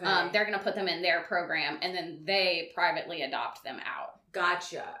animal. Okay. They're going to put them in their program, and then they privately adopt them out.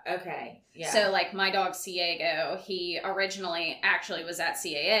 Gotcha. Okay. Yeah. So like my dog Ciego, he originally actually was at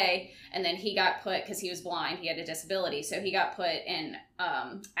CAA, and then he got put, because he was blind, he had a disability, so he got put in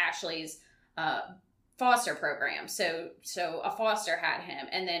Ashley's foster program. So a foster had him,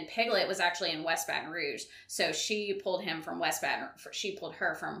 and then Piglet was actually in West Baton Rouge, so she pulled her from West Baton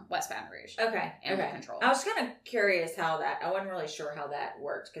Rouge. Okay. Animal Okay. control. I was kind of curious how that. I wasn't really sure how that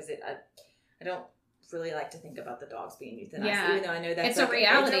worked because I don't really like to think about the dogs being euthanized, Yeah. even though I know that's It's a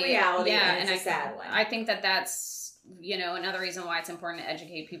reality. It's a reality, Yeah, and it's a sad one. I think that's, another reason why it's important to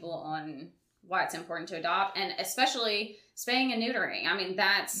educate people on why it's important to adopt, and especially spaying and neutering. I mean,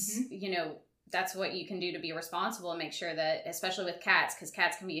 that's, that's what you can do to be responsible and make sure that, especially with cats, because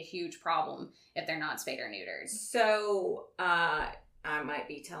cats can be a huge problem if they're not spayed or neutered. So, I might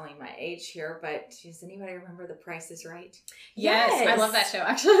be telling my age here, but does anybody remember The Price is Right? Yes, I love that show,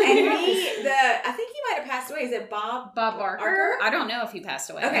 actually. And I think he might have passed away. Is it Bob Barker? Barker? I don't know if he passed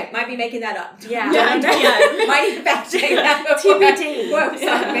away. Okay, might be making that up. Yeah. Yeah. Might need to fact check that before TBD. Whoa,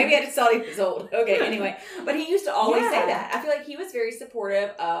 sorry. Maybe I just thought he was old. Okay, anyway. But he used to always say Yeah. that. I feel like he was very supportive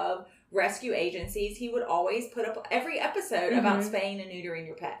of rescue agencies. He would always put up every episode about spaying and neutering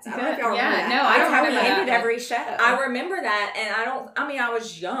your pets. I don't know if y'all remember Yeah, that. no, I That's don't how remember we that. ended every show. I remember that, and I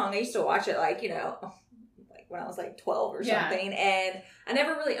was young. I used to watch it like when I was like 12 or Yeah. something, and I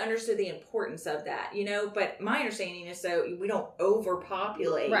never really understood the importance of that, but my understanding is so we don't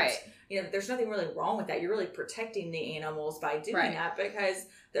overpopulate. Right. There's nothing really wrong with that. You're really protecting the animals by doing Right. that, because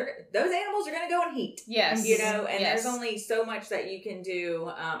those animals are going to go in heat. Yes. And Yes. there's only so much that you can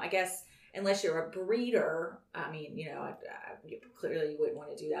do, I guess, unless you're a breeder. I mean, you clearly wouldn't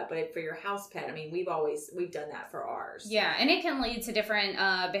want to do that, but for your house pet, I mean, we've done that for ours. Yeah, and it can lead to different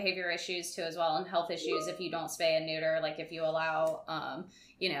behavior issues too as well, and health issues if you don't spay and neuter. Like if you allow,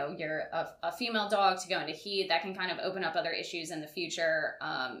 a female dog to go into heat, that can kind of open up other issues in the future.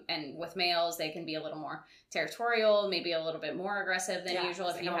 And with males, they can be a little more territorial, maybe a little bit more aggressive than usual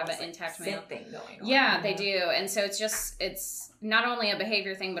if you have an intact male. Thing going on. Yeah, they do. And so it's not only a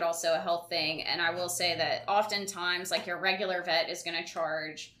behavior thing, but also a health thing. And I will say that oftentimes, like your regular vet is going to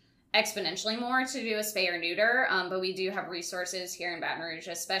charge exponentially more to do a spay or neuter. But we do have resources here in Baton Rouge,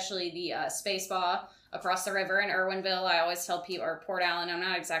 especially the Space Spa across the river in Irwinville. I always tell people, or Port Allen, I'm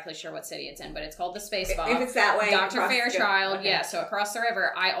not exactly sure what city it's in, but it's called the Space Spa. If it's that way. Dr. Fairchild, okay. yeah, so across the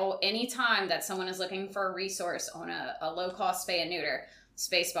river, any time that someone is looking for a resource on a low-cost spay and neuter,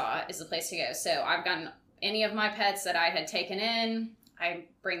 Space Spa is the place to go. So I've gotten any of my pets that I had taken in, I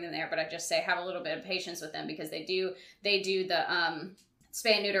bring them there, but I just say have a little bit of patience with them, because they do the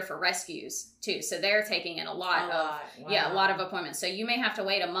spay and neuter for rescues too. So they're taking in a lot. A lot of appointments. So you may have to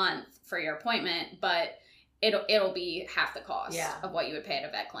wait a month for your appointment, but it'll be half the cost of what you would pay at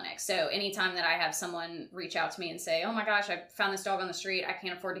a vet clinic. So anytime that I have someone reach out to me and say, oh my gosh, I found this dog on the street, I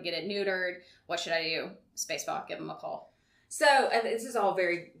can't afford to get it neutered, what should I do? Spaceball, give them a call. So this is all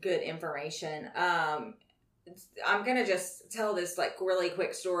very good information. I'm going to just tell this like really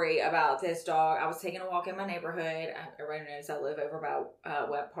quick story about this dog. I was taking a walk in my neighborhood. Everybody knows I live over by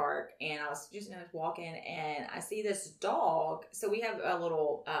Webb Park, and I was just walking, and I see this dog. So we have a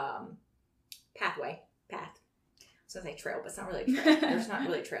little path. I was going to say trail, but it's not really a trail. There's not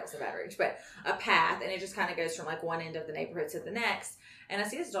really trails in Baton Rouge, but a path, and it just kind of goes from like one end of the neighborhood to the next. And I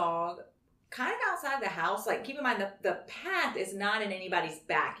see this dog kind of outside the house. Like, keep in mind, the path is not in anybody's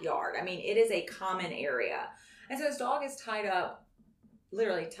backyard. I mean, it is a common area. And so this dog is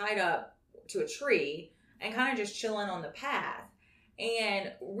literally tied up to a tree and kind of just chilling on the path.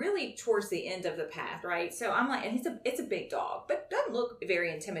 And really towards the end of the path, right? So I'm like, and it's a big dog, but doesn't look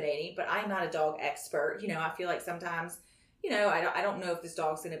very intimidating. But I'm not a dog expert. I feel like sometimes, I don't know if this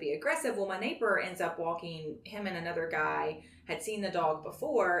dog's going to be aggressive. Well, my neighbor ends up walking, him and another guy had seen the dog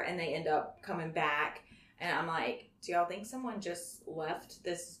before, and they end up coming back. And I'm like, do y'all think someone just left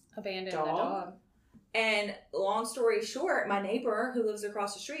this abandoned the dog? And long story short, my neighbor who lives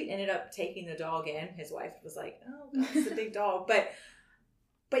across the street ended up taking the dog in. His wife was like, oh, that's a big dog.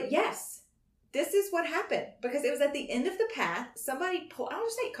 But yes, this is what happened, because it was at the end of the path. Somebody pulled, I'll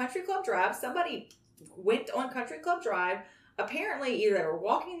just say Country Club Drive. Somebody went on Country Club Drive. Apparently, either they were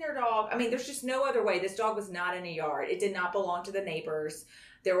walking their dog. I mean, there's just no other way. This dog was not in a yard. It did not belong to the neighbors.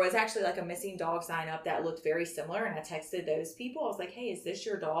 There was actually like a missing dog sign up that looked very similar. And I texted those people. I was like, hey, is this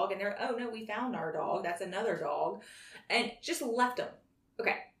your dog? And they're, oh, no, we found our dog. That's another dog. And just left them.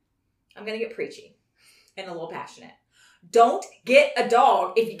 Okay. I'm going to get preachy and a little passionate. Don't get a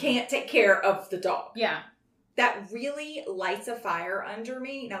dog if you can't take care of the dog. Yeah. That really lights a fire under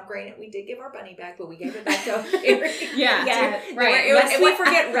me. Now, granted, we did give our bunny back, but we gave it back to Harry. Yeah, right. Lest we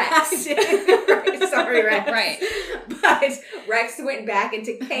forget Rex. Right, sorry, Rex. Right. But Rex went back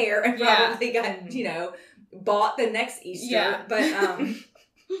into care and probably got, bought the next Easter. Yeah.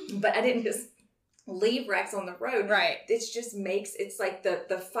 But I didn't just leave Rex on the road. Right. It just makes, it's like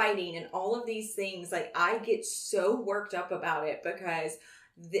the fighting and all of these things. Like, I get so worked up about it because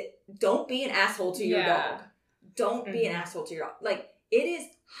don't be an asshole to your dog. Don't be an asshole to your dog. Like, it is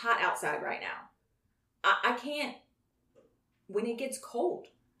hot outside right now. I can't, when it gets cold,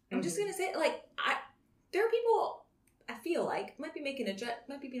 I'm just going to say, like, there are people, I feel like, might be being a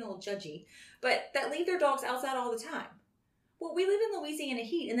little judgy, but that leave their dogs outside all the time. Well, we live in Louisiana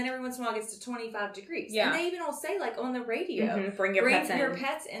heat, and then every once in a while it gets to 25 degrees. Yeah. And they even will say, like, on the radio, bring your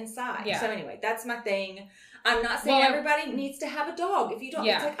pets inside. Yeah. So anyway, that's my thing. I'm not saying everybody needs to have a dog. If you don't,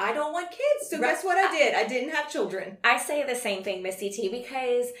 it's like, I don't want kids. So guess what I did? I didn't have children. I say the same thing, Missy T,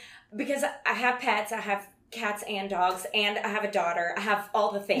 because I have pets. I have cats and dogs, and I have a daughter. I have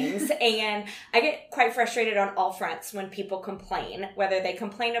all the things. And I get quite frustrated on all fronts when people complain, whether they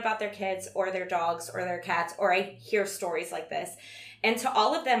complain about their kids or their dogs or their cats, or I hear stories like this. And to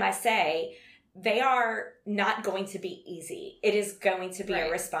all of them, I say, they are not going to be easy. It is going to be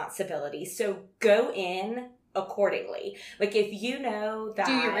a responsibility. So go in accordingly. Like, if you know that...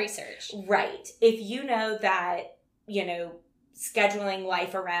 Do your research. Right. If you know that, scheduling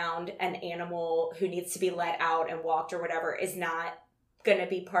life around an animal who needs to be let out and walked or whatever is not going to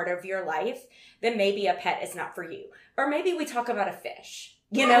be part of your life, then maybe a pet is not for you. Or maybe we talk about a fish.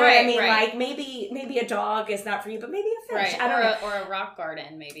 You know what I mean? Right. Like, maybe a dog is not for you, but maybe a fish. Right. I don't know. Or a rock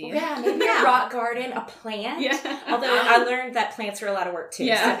garden, maybe. Yeah, maybe a rock garden, a plant. Yeah. Although I learned that plants are a lot of work too.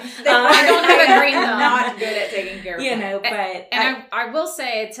 Yeah. So, I don't have a green thumb. Not good at taking care of plants. But... And I will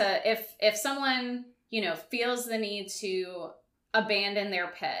say, if someone, feels the need to abandon their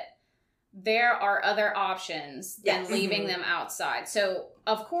pet, there are other options than leaving them outside. So,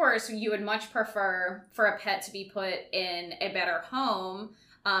 of course, you would much prefer for a pet to be put in a better home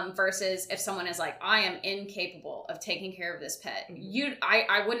versus if someone is like, I am incapable of taking care of this pet.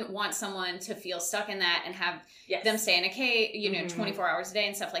 I wouldn't want someone to feel stuck in that and have them stay in a cage, 24 hours a day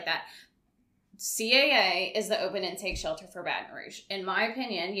and stuff like that. CAA is the open intake shelter for Baton Rouge. In my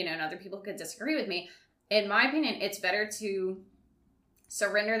opinion, and other people could disagree with me, in my opinion, it's better to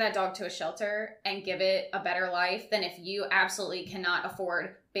surrender that dog to a shelter and give it a better life than if you absolutely cannot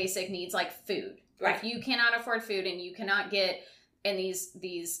afford basic needs like food. Right. If you cannot afford food and you cannot get in these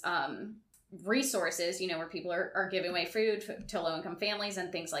resources, where people are giving away food to low-income families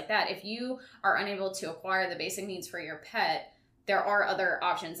and things like that. If you are unable to acquire the basic needs for your pet, there are other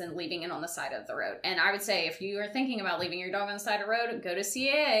options than leaving it on the side of the road. And I would say if you are thinking about leaving your dog on the side of the road, go to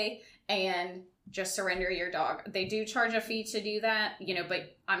CAA and just surrender your dog. They do charge a fee to do that,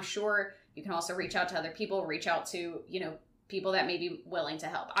 but I'm sure you can also reach out to other people, reach out to, people that may be willing to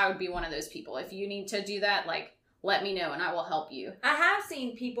help. I would be one of those people. If you need to do that, let me know and I will help you. I have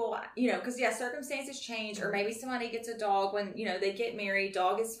seen people, because circumstances change, or maybe somebody gets a dog when, they get married,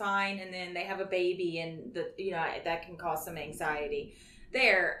 dog is fine, and then they have a baby, and that can cause some anxiety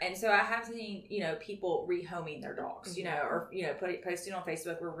there. And so I have seen, people rehoming their dogs, or, posting on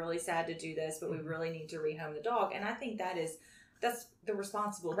Facebook, we're really sad to do this, but we really need to rehome the dog. And I think that's the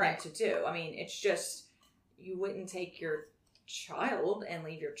responsible thing to do. I mean, it's just, you wouldn't take your child and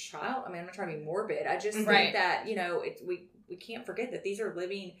leave your child. I mean, I'm not trying to be morbid. I just think that, we can't forget that these are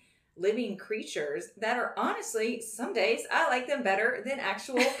living creatures that are, honestly, some days I like them better than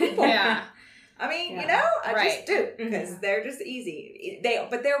actual people. Yeah. I mean, I just do, because they're just easy.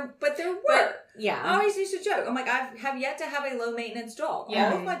 But they're work. Yeah. I always used to joke. I'm like, I have yet to have a low maintenance dog. Yeah.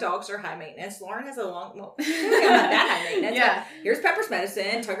 All of my dogs are high maintenance. Lauren has I'm not that high maintenance. Yeah. Here's Pepper's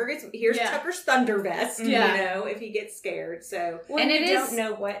medicine. Here's Tucker's thunder vest. If he gets scared. So, and you don't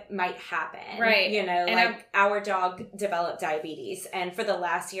know what might happen. Right. Our dog developed diabetes, and for the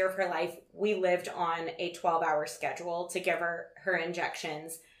last year of her life, we lived on a 12-hour schedule to give her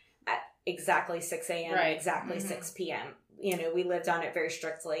injections at exactly 6 a.m. and exactly 6 p.m. We lived on it very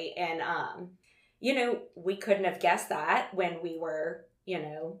strictly. And, we couldn't have guessed that when we were,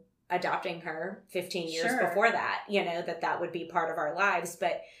 adopting her 15 years before that, that would be part of our lives.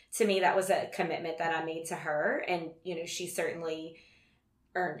 But to me, that was a commitment that I made to her. And, she certainly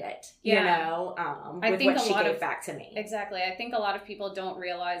earned it, with what she gave back to me. Exactly. I think a lot of people don't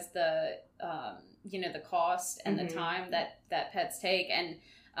realize the cost and the time that pets take. And,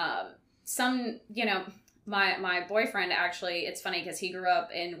 my boyfriend, actually, it's funny because he grew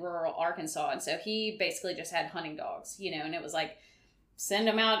up in rural Arkansas, and so he basically just had hunting dogs, and it was like, send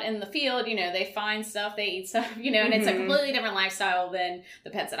them out in the field, they find stuff, they eat stuff, and it's a completely different lifestyle than the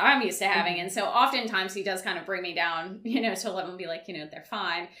pets that I'm used to having. And so oftentimes he does kind of bring me down, to let them be like, they're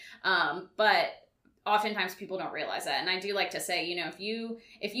fine. But oftentimes people don't realize that. And I do like to say,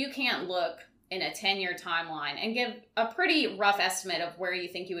 if you can't look in a 10-year timeline and give a pretty rough estimate of where you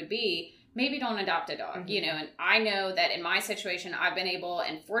think you would be, maybe don't adopt a dog, and I know that in my situation, I've been able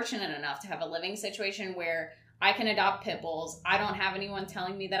and fortunate enough to have a living situation where I can adopt pit bulls. I don't have anyone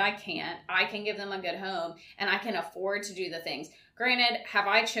telling me that I can't. I can give them a good home, and I can afford to do the things. Granted, have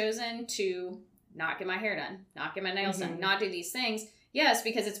I chosen to not get my hair done, not get my nails done, not do these things? Yes,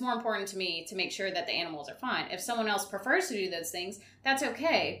 because it's more important to me to make sure that the animals are fine. If someone else prefers to do those things, that's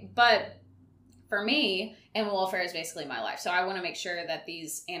okay. But for me, animal welfare is basically my life. So I want to make sure that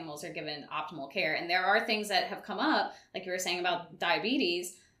these animals are given optimal care. And there are things that have come up, like you were saying about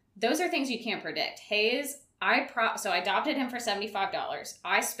diabetes. Those are things you can't predict. Hayes, so I adopted him for $75.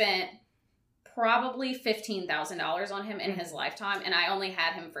 I spent probably $15,000 on him in his lifetime, and I only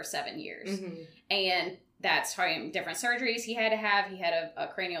had him for 7 years. And that's probably different surgeries he had to have. He had a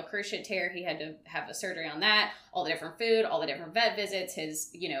cranial cruciate tear. He had to have a surgery on that, all the different food, all the different vet visits,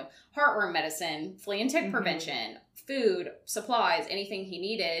 his, heartworm medicine, flea and tick prevention, food, supplies, anything he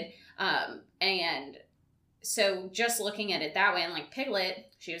needed. And so just looking at it that way, and like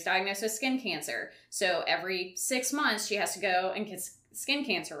Piglet, she was diagnosed with skin cancer. So every 6 months she has to go and get skin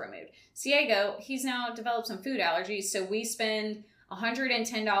cancer removed. Ciego, he's now developed some food allergies. So we spend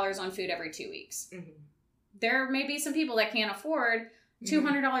 $110 on food every 2 weeks. There may be some people that can't afford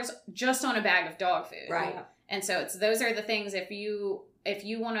 $200 just on a bag of dog food. Right. And so those are the things, if you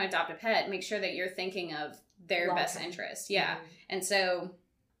want to adopt a pet, make sure that you're thinking of their best interest. Yeah. And so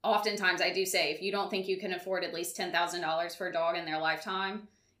oftentimes I do say, if you don't think you can afford at least $10,000 for a dog in their lifetime,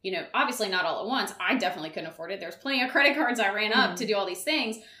 obviously not all at once. I definitely couldn't afford it. There's plenty of credit cards I ran up to do all these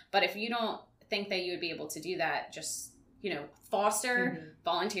things. But if you don't think that you would be able to do that, just, foster,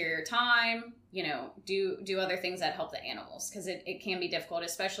 volunteer your time, do other things that help the animals, because it can be difficult,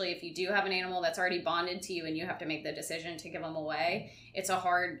 especially if you do have an animal that's already bonded to you and you have to make the decision to give them away. It's a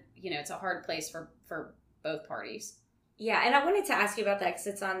hard place for both parties. Yeah, and I wanted to ask you about that because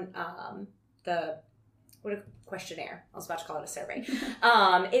it's on the questionnaire. I was about to call it a survey.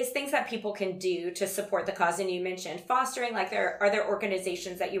 Is things that people can do to support the cause. And you mentioned fostering. Like, are there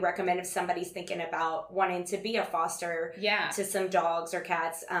organizations that you recommend if somebody's thinking about wanting to be a foster to some dogs or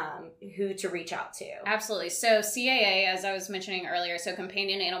cats, who to reach out to? Absolutely. So CAA, as I was mentioning earlier, so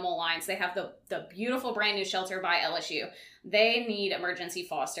Companion Animal Alliance, they have the beautiful brand new shelter by LSU. They need emergency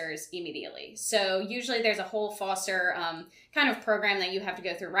fosters immediately. So usually there's a whole foster kind of program that you have to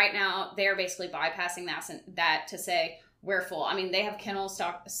go through. Right now, they're basically bypassing that to say, we're full. I mean, they have kennels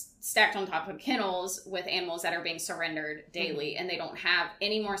stacked on top of kennels with animals that are being surrendered daily, and they don't have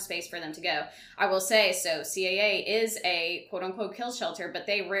any more space for them to go. I will say, so CAA is a quote-unquote kill shelter, but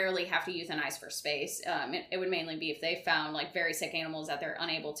they rarely have to euthanize for space. It would mainly be if they found like very sick animals that they're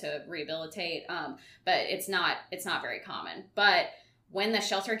unable to rehabilitate, but it's not very common. But when the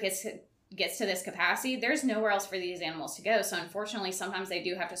shelter gets to this capacity, there's nowhere else for these animals to go. So unfortunately, sometimes they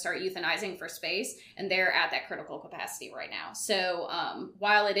do have to start euthanizing for space, and they're at that critical capacity right now. So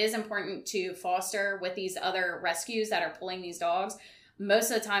while it is important to foster with these other rescues that are pulling these dogs,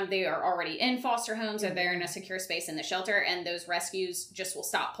 most of the time they are already in foster homes or they're in a secure space in the shelter, and those rescues just will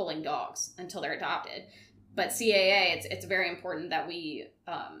stop pulling dogs until they're adopted. But CAA, it's very important that we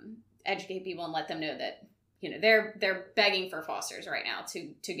educate people and let them know that, you know, they're begging for fosters right now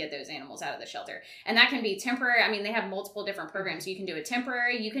to get those animals out of the shelter. And that can be temporary. I mean, they have multiple different programs. You can do a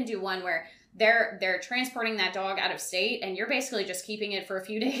temporary, you can do one where they're transporting that dog out of state, and you're basically just keeping it for a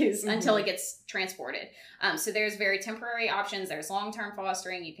few days until it gets transported. So there's very temporary options. There's long-term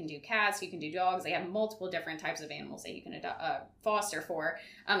fostering. You can do cats, you can do dogs. They have multiple different types of animals that you can foster for.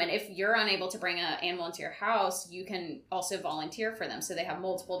 And if you're unable to bring an animal into your house, you can also volunteer for them. So they have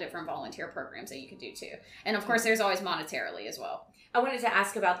multiple different volunteer programs that you can do too. And of course, there's always monetarily as well. I wanted to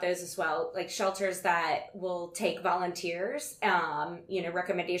ask about those as well, like shelters that will take volunteers,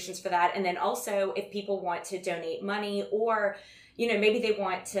 recommendations for that. And then also if people want to donate money, or, maybe they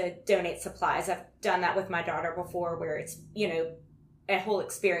want to donate supplies. I've done that with my daughter before, where it's, a whole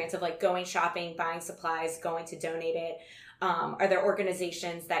experience of like going shopping, buying supplies, going to donate it. Are there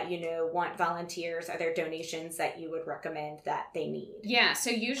organizations that, want volunteers? Are there donations that you would recommend that they need? Yeah,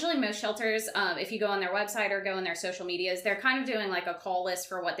 so usually most shelters, if you go on their website or go on their social medias, they're kind of doing like a call list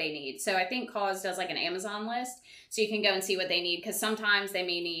for what they need. So I think Cause does like an Amazon list. So you can go and see what they need, because sometimes they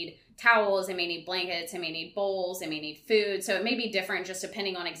may need towels, they may need blankets, they may need bowls, they may need food. So it may be different just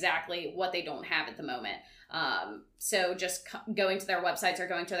depending on exactly what they don't have at the moment. So just going to their websites or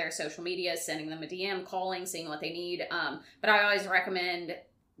going to their social media, sending them a DM, calling, seeing what they need. But I always recommend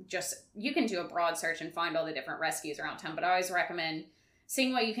you can do a broad search and find all the different rescues around town, but I always recommend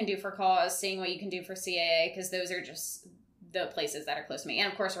seeing what you can do for Cause, seeing what you can do for CAA, because those are just the places that are close to me.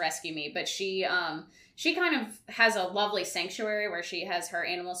 And of course, Rescue Me, but she kind of has a lovely sanctuary where she has her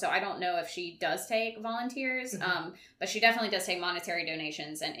animals. So I don't know if she does take volunteers, but she definitely does take monetary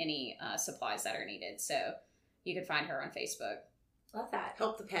donations and any supplies that are needed. So you could find her on Facebook. Love that.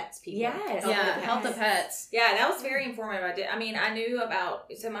 Help the pets, people. Yes. Help the pets. Yeah, that was very informative. I knew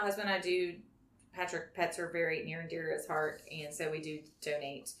about, so my husband and I do, Patrick, pets are very near and dear to his heart. And so we do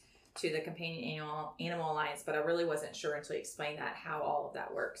donate to the Companion Animal Alliance, but I really wasn't sure until you explained that, how all of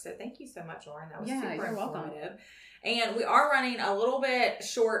that works. So thank you so much, Lauren. That was super informative. Welcome. And we are running a little bit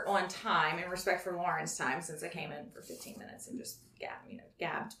short on time, in respect for Lauren's time, since I came in for 15 minutes and just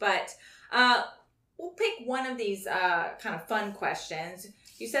gabbed. But we'll pick one of these kind of fun questions.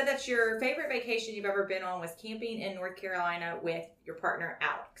 You said that your favorite vacation you've ever been on was camping in North Carolina with your partner,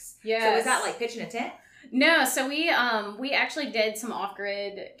 Alex. Yes. So was that like pitching a tent? No, so we actually did some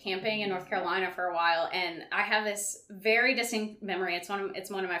off-grid camping in North Carolina for a while, and I have this very distinct memory. It's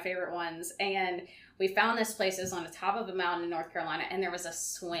one of my favorite ones, and we found this place. It was on the top of a mountain in North Carolina, and there was a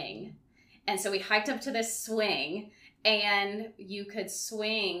swing, and so we hiked up to this swing, and you could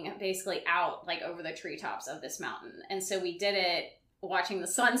swing basically out like over the treetops of this mountain, and so we did it watching the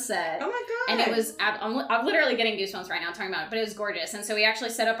sunset. Oh my god! And it was, I'm literally getting goosebumps right now talking about it, but it was gorgeous. And so we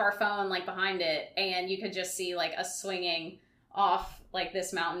actually set up our phone like behind it, and you could just see like us swinging off like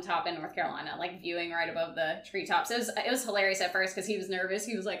this mountaintop in North Carolina, like viewing right above the treetops. It was hilarious at first because he was nervous.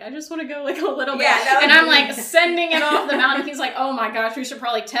 He was like, I just want to go like a little bit. And I'm like sending it off the mountain. He's like, oh my gosh, we should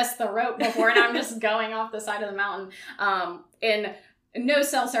probably test the rope before. And I'm just going off the side of the mountain. In no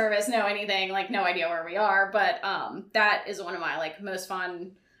cell service, no anything, like no idea where we are. But that is one of my like most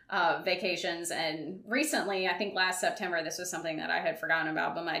fun vacations. And recently, I think last September, this was something that I had forgotten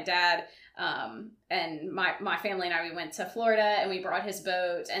about, but my dad and my family and I, we went to Florida, and we brought his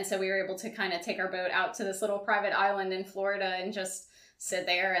boat. And so we were able to kind of take our boat out to this little private island in Florida and just sit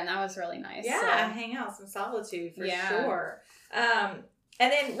there. And that was really nice. Yeah, so, hang out, some solitude for sure.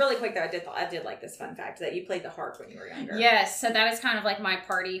 And then really quick though, I did like this fun fact that you played the harp when you were younger. Yes, so that is kind of like my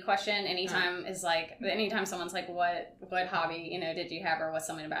party question. Anytime someone's like, what hobby, did you have, or what's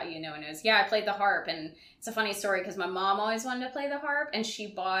something about you no one knows? Yeah, I played the harp, and it's a funny story because my mom always wanted to play the harp, and she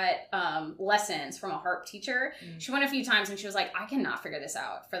bought lessons from a harp teacher. She went a few times, and she was like, I cannot figure this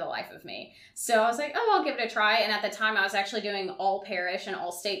out for the life of me. So I was like, oh, I'll give it a try. And at the time, I was actually doing all parish and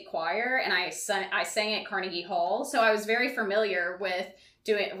all state choir, and I sang at Carnegie Hall, so I was very familiar with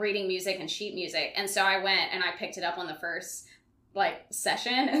reading music and sheet music. And so I went and I picked it up on the first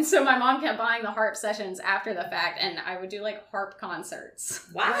session, and so my mom kept buying the harp sessions after the fact, and I would do harp concerts.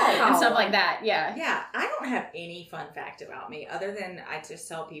 Wow. And stuff like that. Yeah, I don't have any fun fact about me other than I just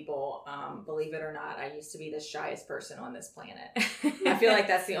tell people, believe it or not, I used to be the shyest person on this planet. I feel like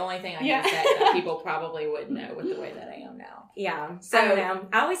that's the only thing I can say that people probably would know with the way that I am now. Yeah. So I don't know.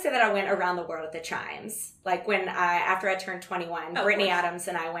 I always say that I went around the world at the Chimes. Like after I turned 21, Brittany Adams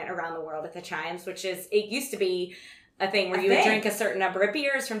and I went around the world at the Chimes, it used to be a thing where you would drink a certain number of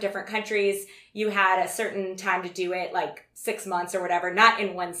beers from different countries. You had a certain time to do it, 6 months or whatever, not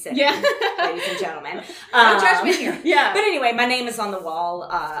in one sitting, ladies and gentlemen. No judgment here. Yeah. But anyway, my name is on the wall,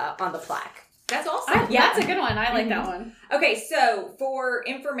 on the plaque. That's awesome. That's a good one. I like that one. Okay, so for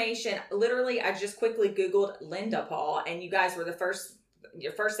information, literally, I just quickly Googled Linda Paul, and you guys were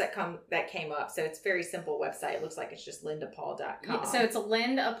your first that came up. So it's a very simple website. It looks like it's just lindapaul.com. Yeah, so it's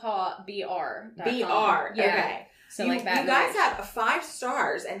Linda Paul BR. BR. Yeah. Okay. So you that. You guys have 5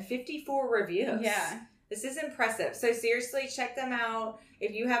 stars and 54 reviews. Yeah. This is impressive. So seriously, check them out.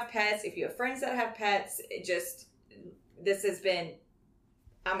 If you have pets, if you have friends that have pets, this has been,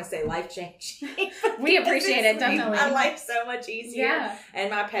 I'm going to say, life-changing. We appreciate it, definitely. My life so much easier. Yeah. And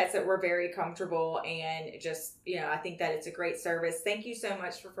my pets that were very comfortable, and just, I think that it's a great service. Thank you so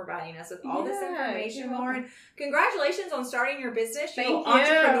much for providing us with all this information, Lauren. Congratulations on starting your business. Thank you.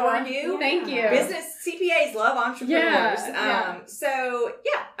 Entrepreneur you. Thank you. CPAs love entrepreneurs. Yeah. So,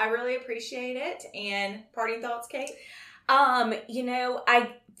 I really appreciate it. And parting thoughts, Kate? I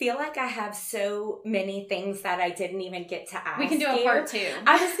feel like I have so many things that I didn't even get to ask. We can do a part 2.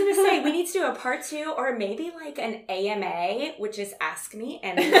 I was going to say, we need to do a part 2, or maybe an AMA, which is Ask Me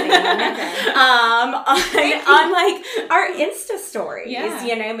Anything, on our Insta stories.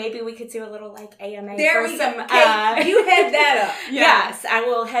 Yeah. Maybe we could do a little AMA there for we some. go. Kate, you head that up. Yes, I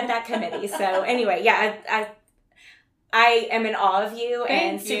will head that committee. So anyway, I am in awe of you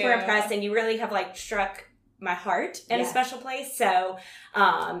and super impressed, and you really have struck my heart in a special place. So,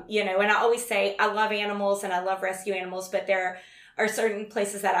 and I always say I love animals and I love rescue animals, but there are certain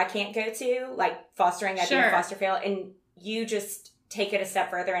places that I can't go to, like fostering. I do foster fail, and you just take it a step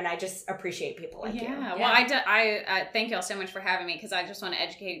further, and I just appreciate people like you. Yeah. Well, I thank y'all so much for having me, because I just want to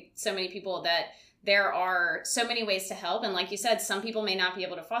educate so many people that there are so many ways to help. And like you said, some people may not be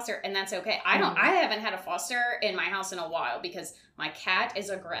able to foster, and that's okay. I haven't had a foster in my house in a while because my cat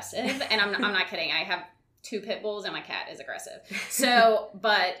is aggressive, and I'm not kidding. I have 2 pit bulls and my cat is aggressive. So,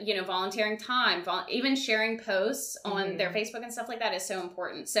 but volunteering time, even sharing posts on their Facebook and stuff like that is so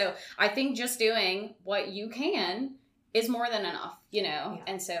important. So I think just doing what you can is more than enough,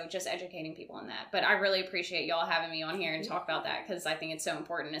 and so just educating people on that. But I really appreciate y'all having me on here and talk about that, because I think it's so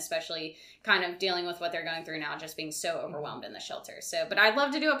important, especially kind of dealing with what they're going through now, just being so overwhelmed in the shelter. So, but I'd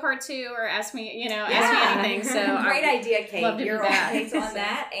love to do a part 2, or ask me anything. So great idea, Kate. Love to You're do that. always on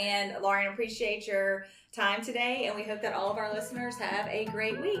that. And Lauren, appreciate your time today, and we hope that all of our listeners have a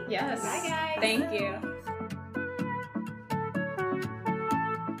great week. Yes. Bye, guys. Thank you.